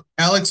 500.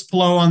 Alex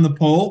Palou on the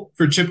pole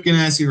for Chip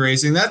Ganassi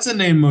Racing. That's a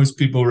name most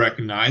people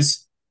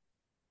recognize.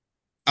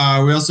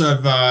 We also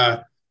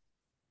have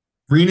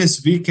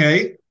Rinus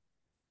VK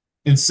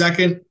in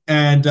second,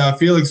 and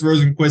Felix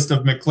Rosenquist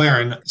of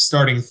McLaren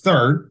starting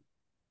third.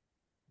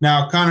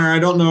 Now, Connor, I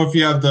don't know if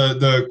you have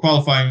the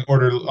qualifying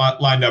order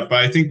lined up, but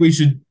I think we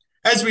should,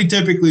 as we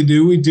typically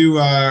do, we do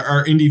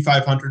our Indy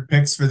 500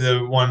 picks for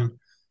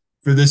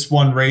this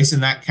one race,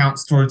 and that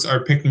counts towards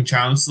our picking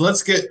challenge. So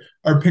let's get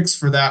our picks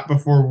for that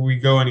before we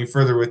go any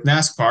further with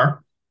NASCAR.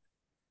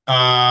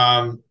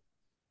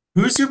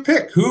 Who's your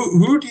pick?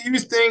 Who do you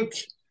think?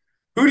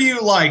 Who do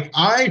you like?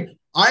 I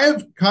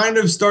have kind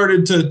of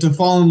started to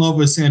fall in love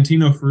with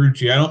Santino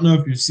Ferrucci. I don't know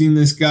if you've seen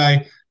this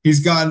guy. He's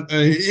got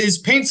his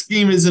paint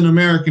scheme is an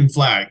American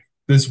flag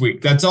this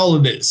week. That's all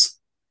it is.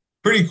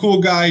 Pretty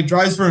cool guy.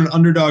 Drives for an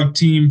underdog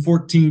team,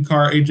 14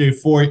 car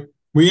AJ Foyt.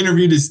 We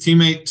interviewed his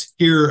teammate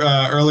here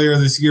earlier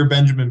this year,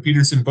 Benjamin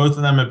Peterson. Both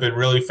of them have been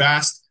really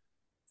fast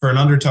for an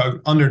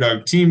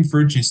underdog team.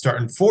 Ferrucci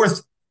starting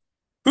fourth.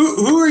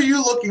 Who are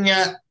you looking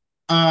at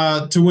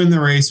to win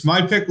the race?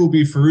 My pick will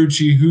be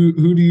Ferrucci.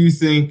 Who do you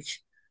think?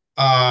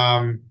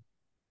 Who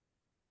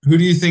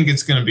do you think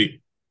it's going to be?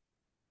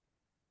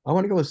 I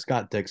want to go with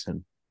Scott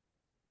Dixon.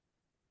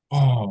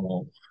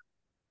 Oh,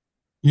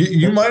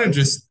 you might have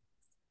just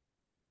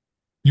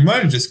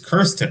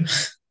cursed him.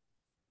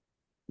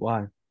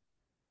 Why?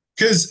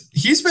 Because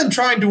he's been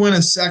trying to win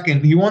a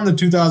second. He won the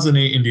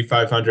 2008 Indy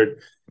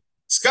 500.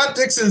 Scott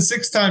Dixon,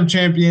 six-time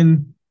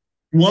champion,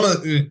 one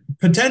of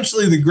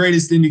potentially the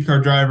greatest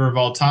IndyCar driver of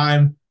all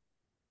time.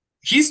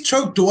 He's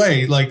choked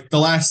away like the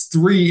last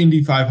three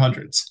Indy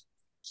 500s.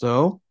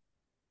 So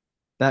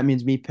that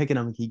means me picking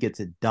him, he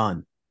gets it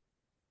done.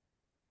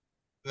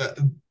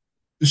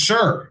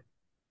 Sure.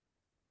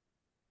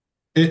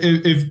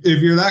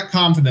 If you're that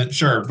confident,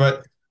 sure.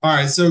 But all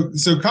right, so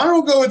Connor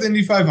will go with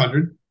Indy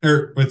 500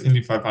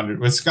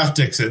 with Scott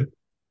Dixon.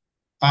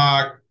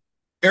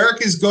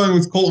 Eric is going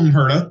with Colton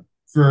Herta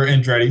for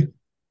Andretti.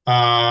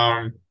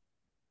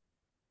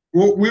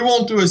 We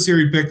won't do a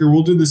Siri pick, or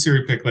we'll do the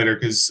Siri pick later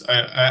because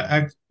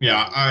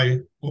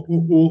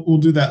we'll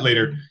do that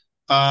later.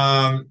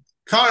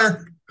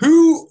 Connor,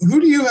 who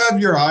do you have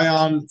your eye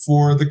on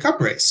for the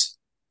Cup race?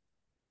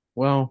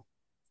 Well,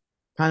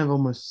 kind of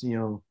almost,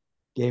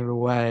 gave it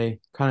away.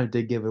 Kind of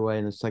did give it away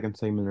in the second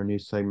segment or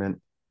news segment.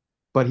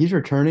 But he's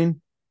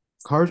returning.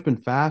 Car's been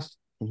fast,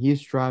 and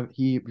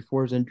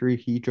before his injury,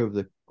 he drove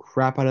the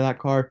crap out of that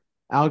car.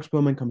 Alex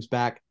Bowman comes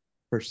back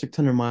for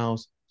 600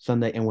 miles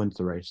Sunday and wins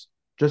the race.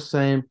 Just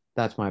saying,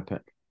 that's my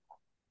pick.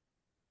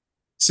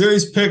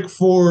 Series pick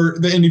for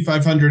the Indy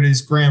 500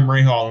 is Graham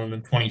Rahal in the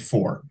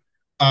 24.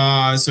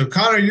 So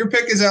Connor, your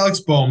pick is Alex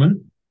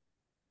Bowman.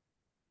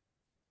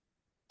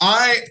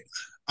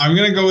 I'm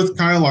going to go with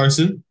Kyle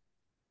Larson.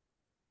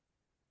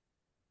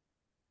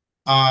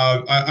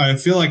 I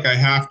feel like I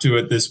have to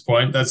at this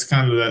point. That's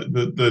kind of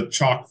the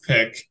chalk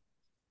pick.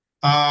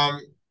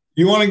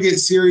 You want to get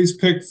series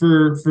pick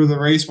for the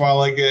race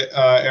while I get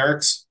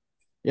Eric's?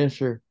 Yeah,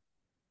 sure.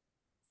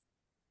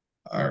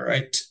 All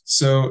right.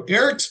 So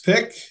Eric's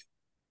pick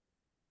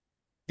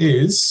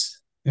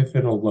is, if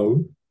it'll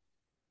load.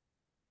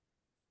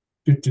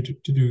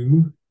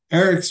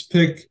 Eric's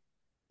pick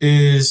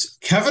is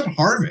Kevin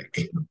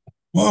Harvick.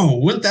 Whoa,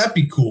 wouldn't that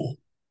be cool?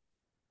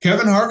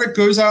 Kevin Harvick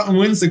goes out and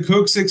wins the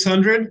Coke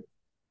 600.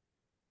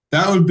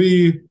 That would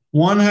be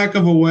one heck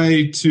of a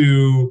way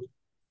to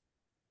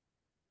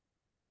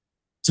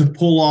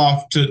pull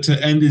off to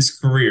end his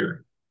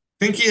career.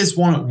 I think he has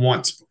won it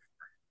once before.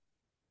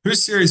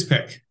 Who's series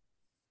pick?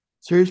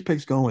 Series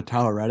pick's going with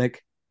Tyler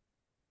Reddick.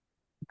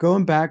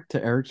 Going back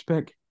to Eric's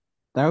pick,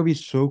 that would be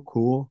so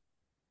cool.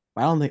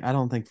 I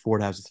don't think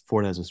Ford has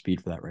a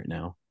speed for that right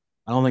now.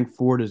 I don't think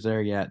Ford is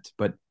there yet,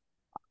 but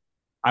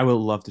I would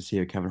love to see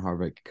a Kevin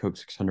Harvick Coke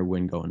 600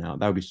 win going out.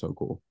 That would be so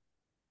cool.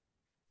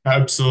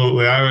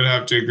 Absolutely. I would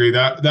have to agree.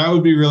 That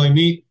would be really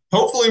neat.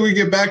 Hopefully we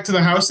get back to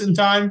the house in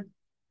time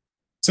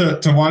to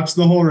watch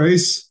the whole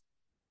race.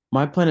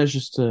 My plan is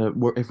just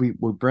if we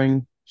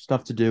bring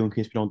stuff to do in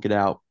case we don't get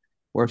out.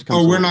 We're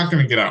not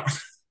going to get out.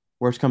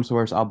 Worst comes to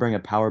worst, I'll bring a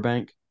power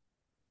bank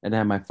and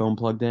have my phone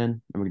plugged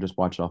in, and we can just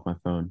watch it off my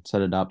phone,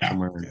 set it up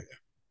somewhere. Okay.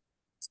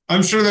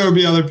 I'm sure there will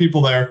be other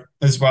people there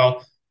as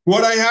well.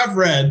 What I have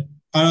read,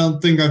 I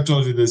don't think I've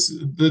told you this,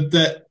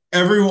 that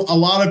a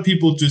lot of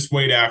people just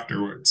wait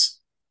afterwards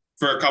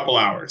for a couple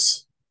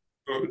hours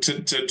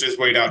to just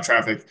wait out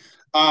traffic.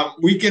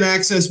 We can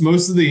access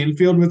most of the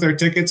infield with our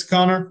tickets,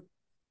 Connor.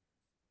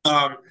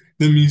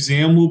 The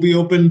museum will be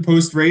open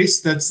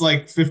post-race. That's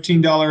like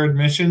 $15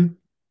 admission.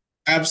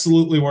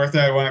 Absolutely worth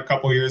it. I went a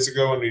couple years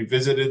ago and we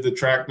visited the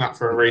track, not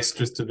for a race,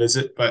 just to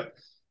visit. But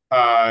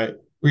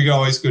we could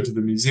always go to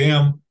the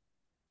museum,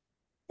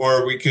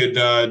 or we could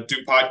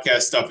do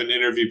podcast stuff and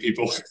interview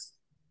people.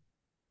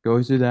 Go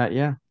always do that,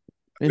 yeah.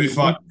 It'd be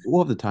fun.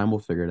 We'll have the time. We'll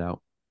figure it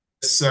out.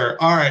 Yes, sir.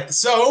 All right.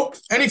 So,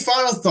 any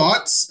final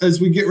thoughts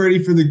as we get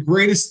ready for the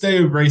greatest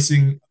day of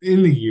racing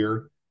in the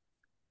year?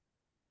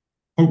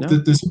 Hope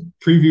that this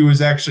preview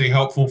is actually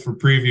helpful for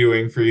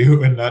previewing for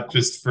you and not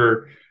just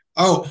for.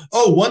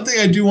 One thing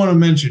I do want to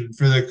mention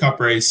for the Cup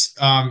race.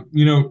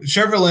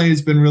 Chevrolet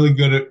has been really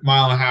good at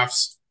mile and a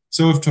halfs.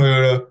 So have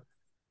Toyota.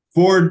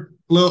 Ford,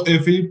 a little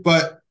iffy,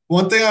 but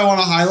one thing I want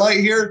to highlight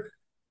here,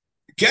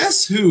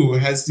 guess who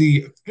has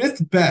the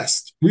fifth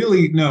best,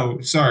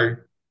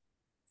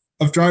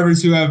 of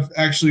drivers who have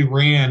actually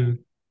ran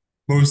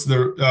most of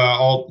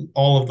the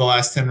all of the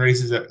last 10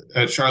 races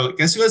at Charlotte.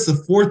 Guess who has the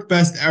fourth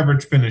best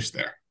average finish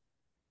there?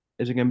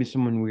 Is it going to be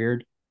someone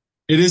weird?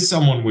 It is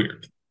someone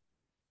weird.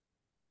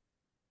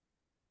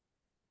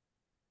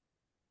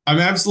 I'm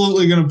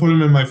absolutely going to put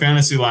him in my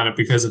fantasy lineup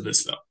because of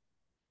this, though.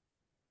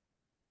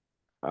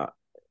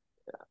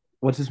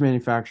 What's his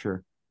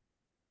manufacturer?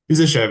 He's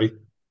a Chevy.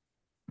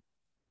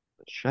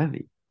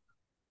 Chevy.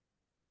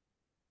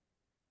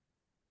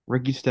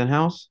 Ricky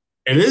Stenhouse?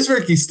 It is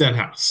Ricky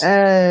Stenhouse.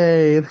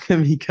 Hey, look at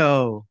me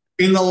go.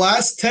 In the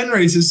last 10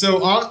 races,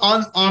 so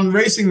on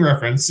Racing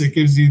Reference, it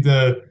gives you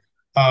the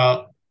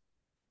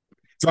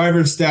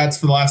driver stats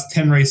for the last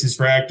 10 races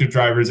for active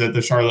drivers at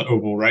the Charlotte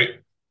Oval, right?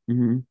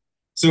 Mm-hmm.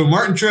 So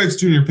Martin Truex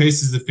Jr.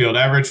 paces the field,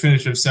 average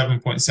finish of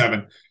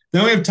 7.7.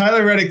 Then we have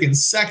Tyler Reddick in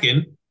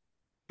second,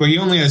 but he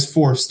only has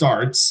 4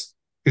 starts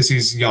because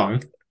he's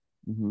young.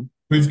 Mm-hmm.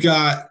 We've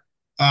got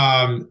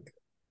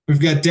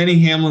Denny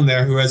Hamlin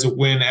there, who has a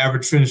win,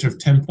 average finish of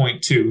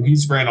 10.2.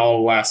 He's ran all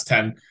the last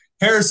 10.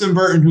 Harrison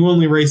Burton, who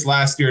only raced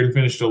last year and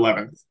finished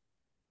 11th.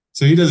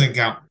 So he doesn't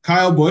count.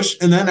 Kyle Busch,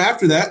 and then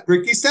after that,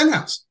 Ricky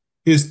Stenhouse.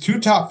 He has 2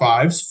 top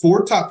 5s,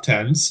 4 top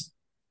 10s,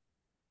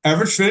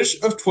 average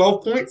finish of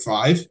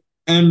 12.5,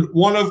 and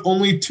one of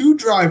only 3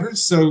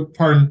 drivers on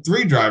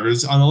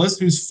the list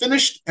who's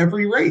finished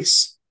every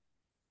race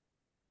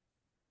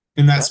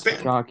in that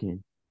span.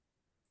 Shocking.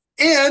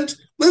 And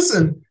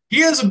listen, he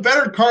has a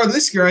better car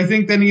this year, I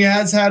think, than he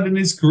has had in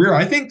his career.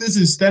 I think this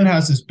is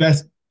Stenhouse's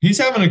best. He's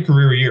having a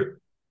career year.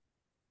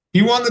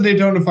 He won the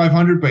Daytona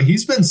 500, but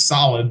he's been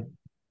solid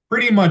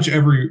pretty much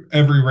every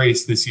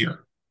race this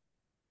year.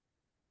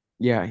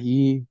 Yeah,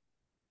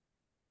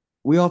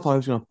 we all thought he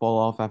was going to fall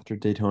off after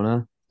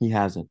Daytona. He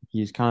hasn't.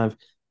 He's kind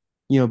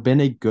of, been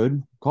a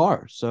good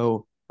car.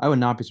 So I would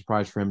not be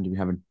surprised for him to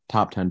have a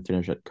top 10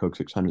 finish at Coke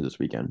 600 this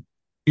weekend.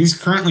 He's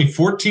currently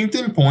 14th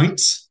in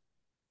points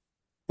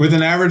with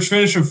an average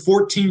finish of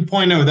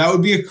 14.0. That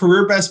would be a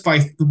career best by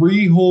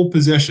 3 whole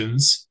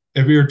positions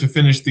if he were to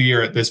finish the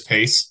year at this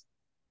pace.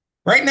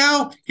 Right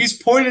now,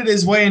 he's pointed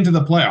his way into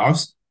the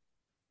playoffs,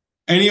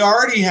 and he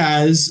already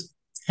has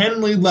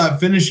 10 lead lap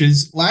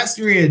finishes. Last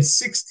year, he had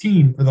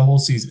 16 for the whole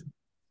season.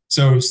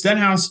 So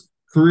Stenhouse,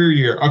 career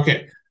year.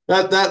 Okay,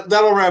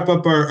 that'll wrap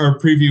up our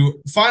preview.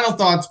 Final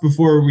thoughts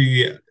before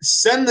we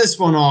send this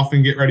one off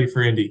and get ready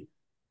for Indy.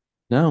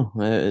 No,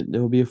 it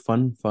will be a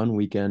fun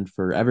weekend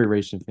for every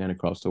racing fan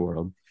across the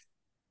world.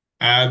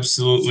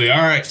 Absolutely.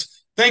 All right.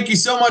 Thank you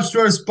so much to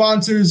our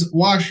sponsors,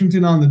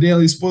 Washington on the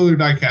Daily,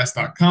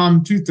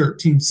 SpoilerDiecast.com,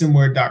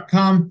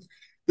 213simware.com.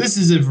 This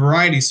is a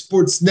Variety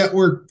Sports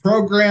Network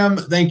program.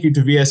 Thank you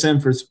to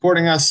VSN for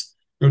supporting us.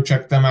 Go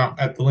check them out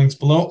at the links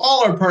below.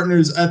 All our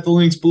partners at the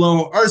links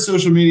below, our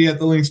social media at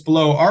the links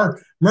below,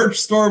 our merch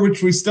store,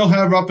 which we still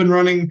have up and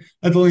running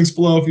at the links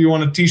below. If you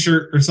want a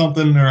t-shirt or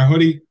something or a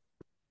hoodie,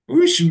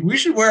 we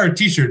should wear our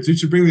t-shirts. We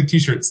should bring the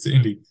t-shirts to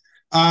Indy.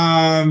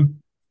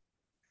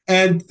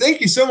 And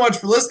thank you so much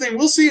for listening.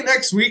 We'll see you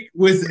next week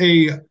with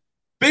a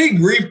big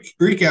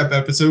recap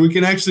episode. We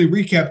can actually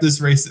recap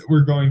this race that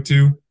we're going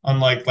to,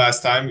 unlike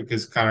last time,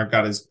 because Connor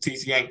got his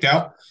teeth yanked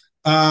out.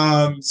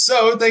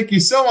 So thank you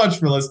so much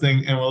for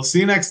listening, and we'll see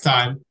you next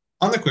time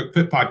on the Quick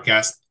Pit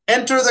Podcast.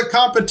 Enter the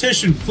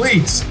competition,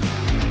 please.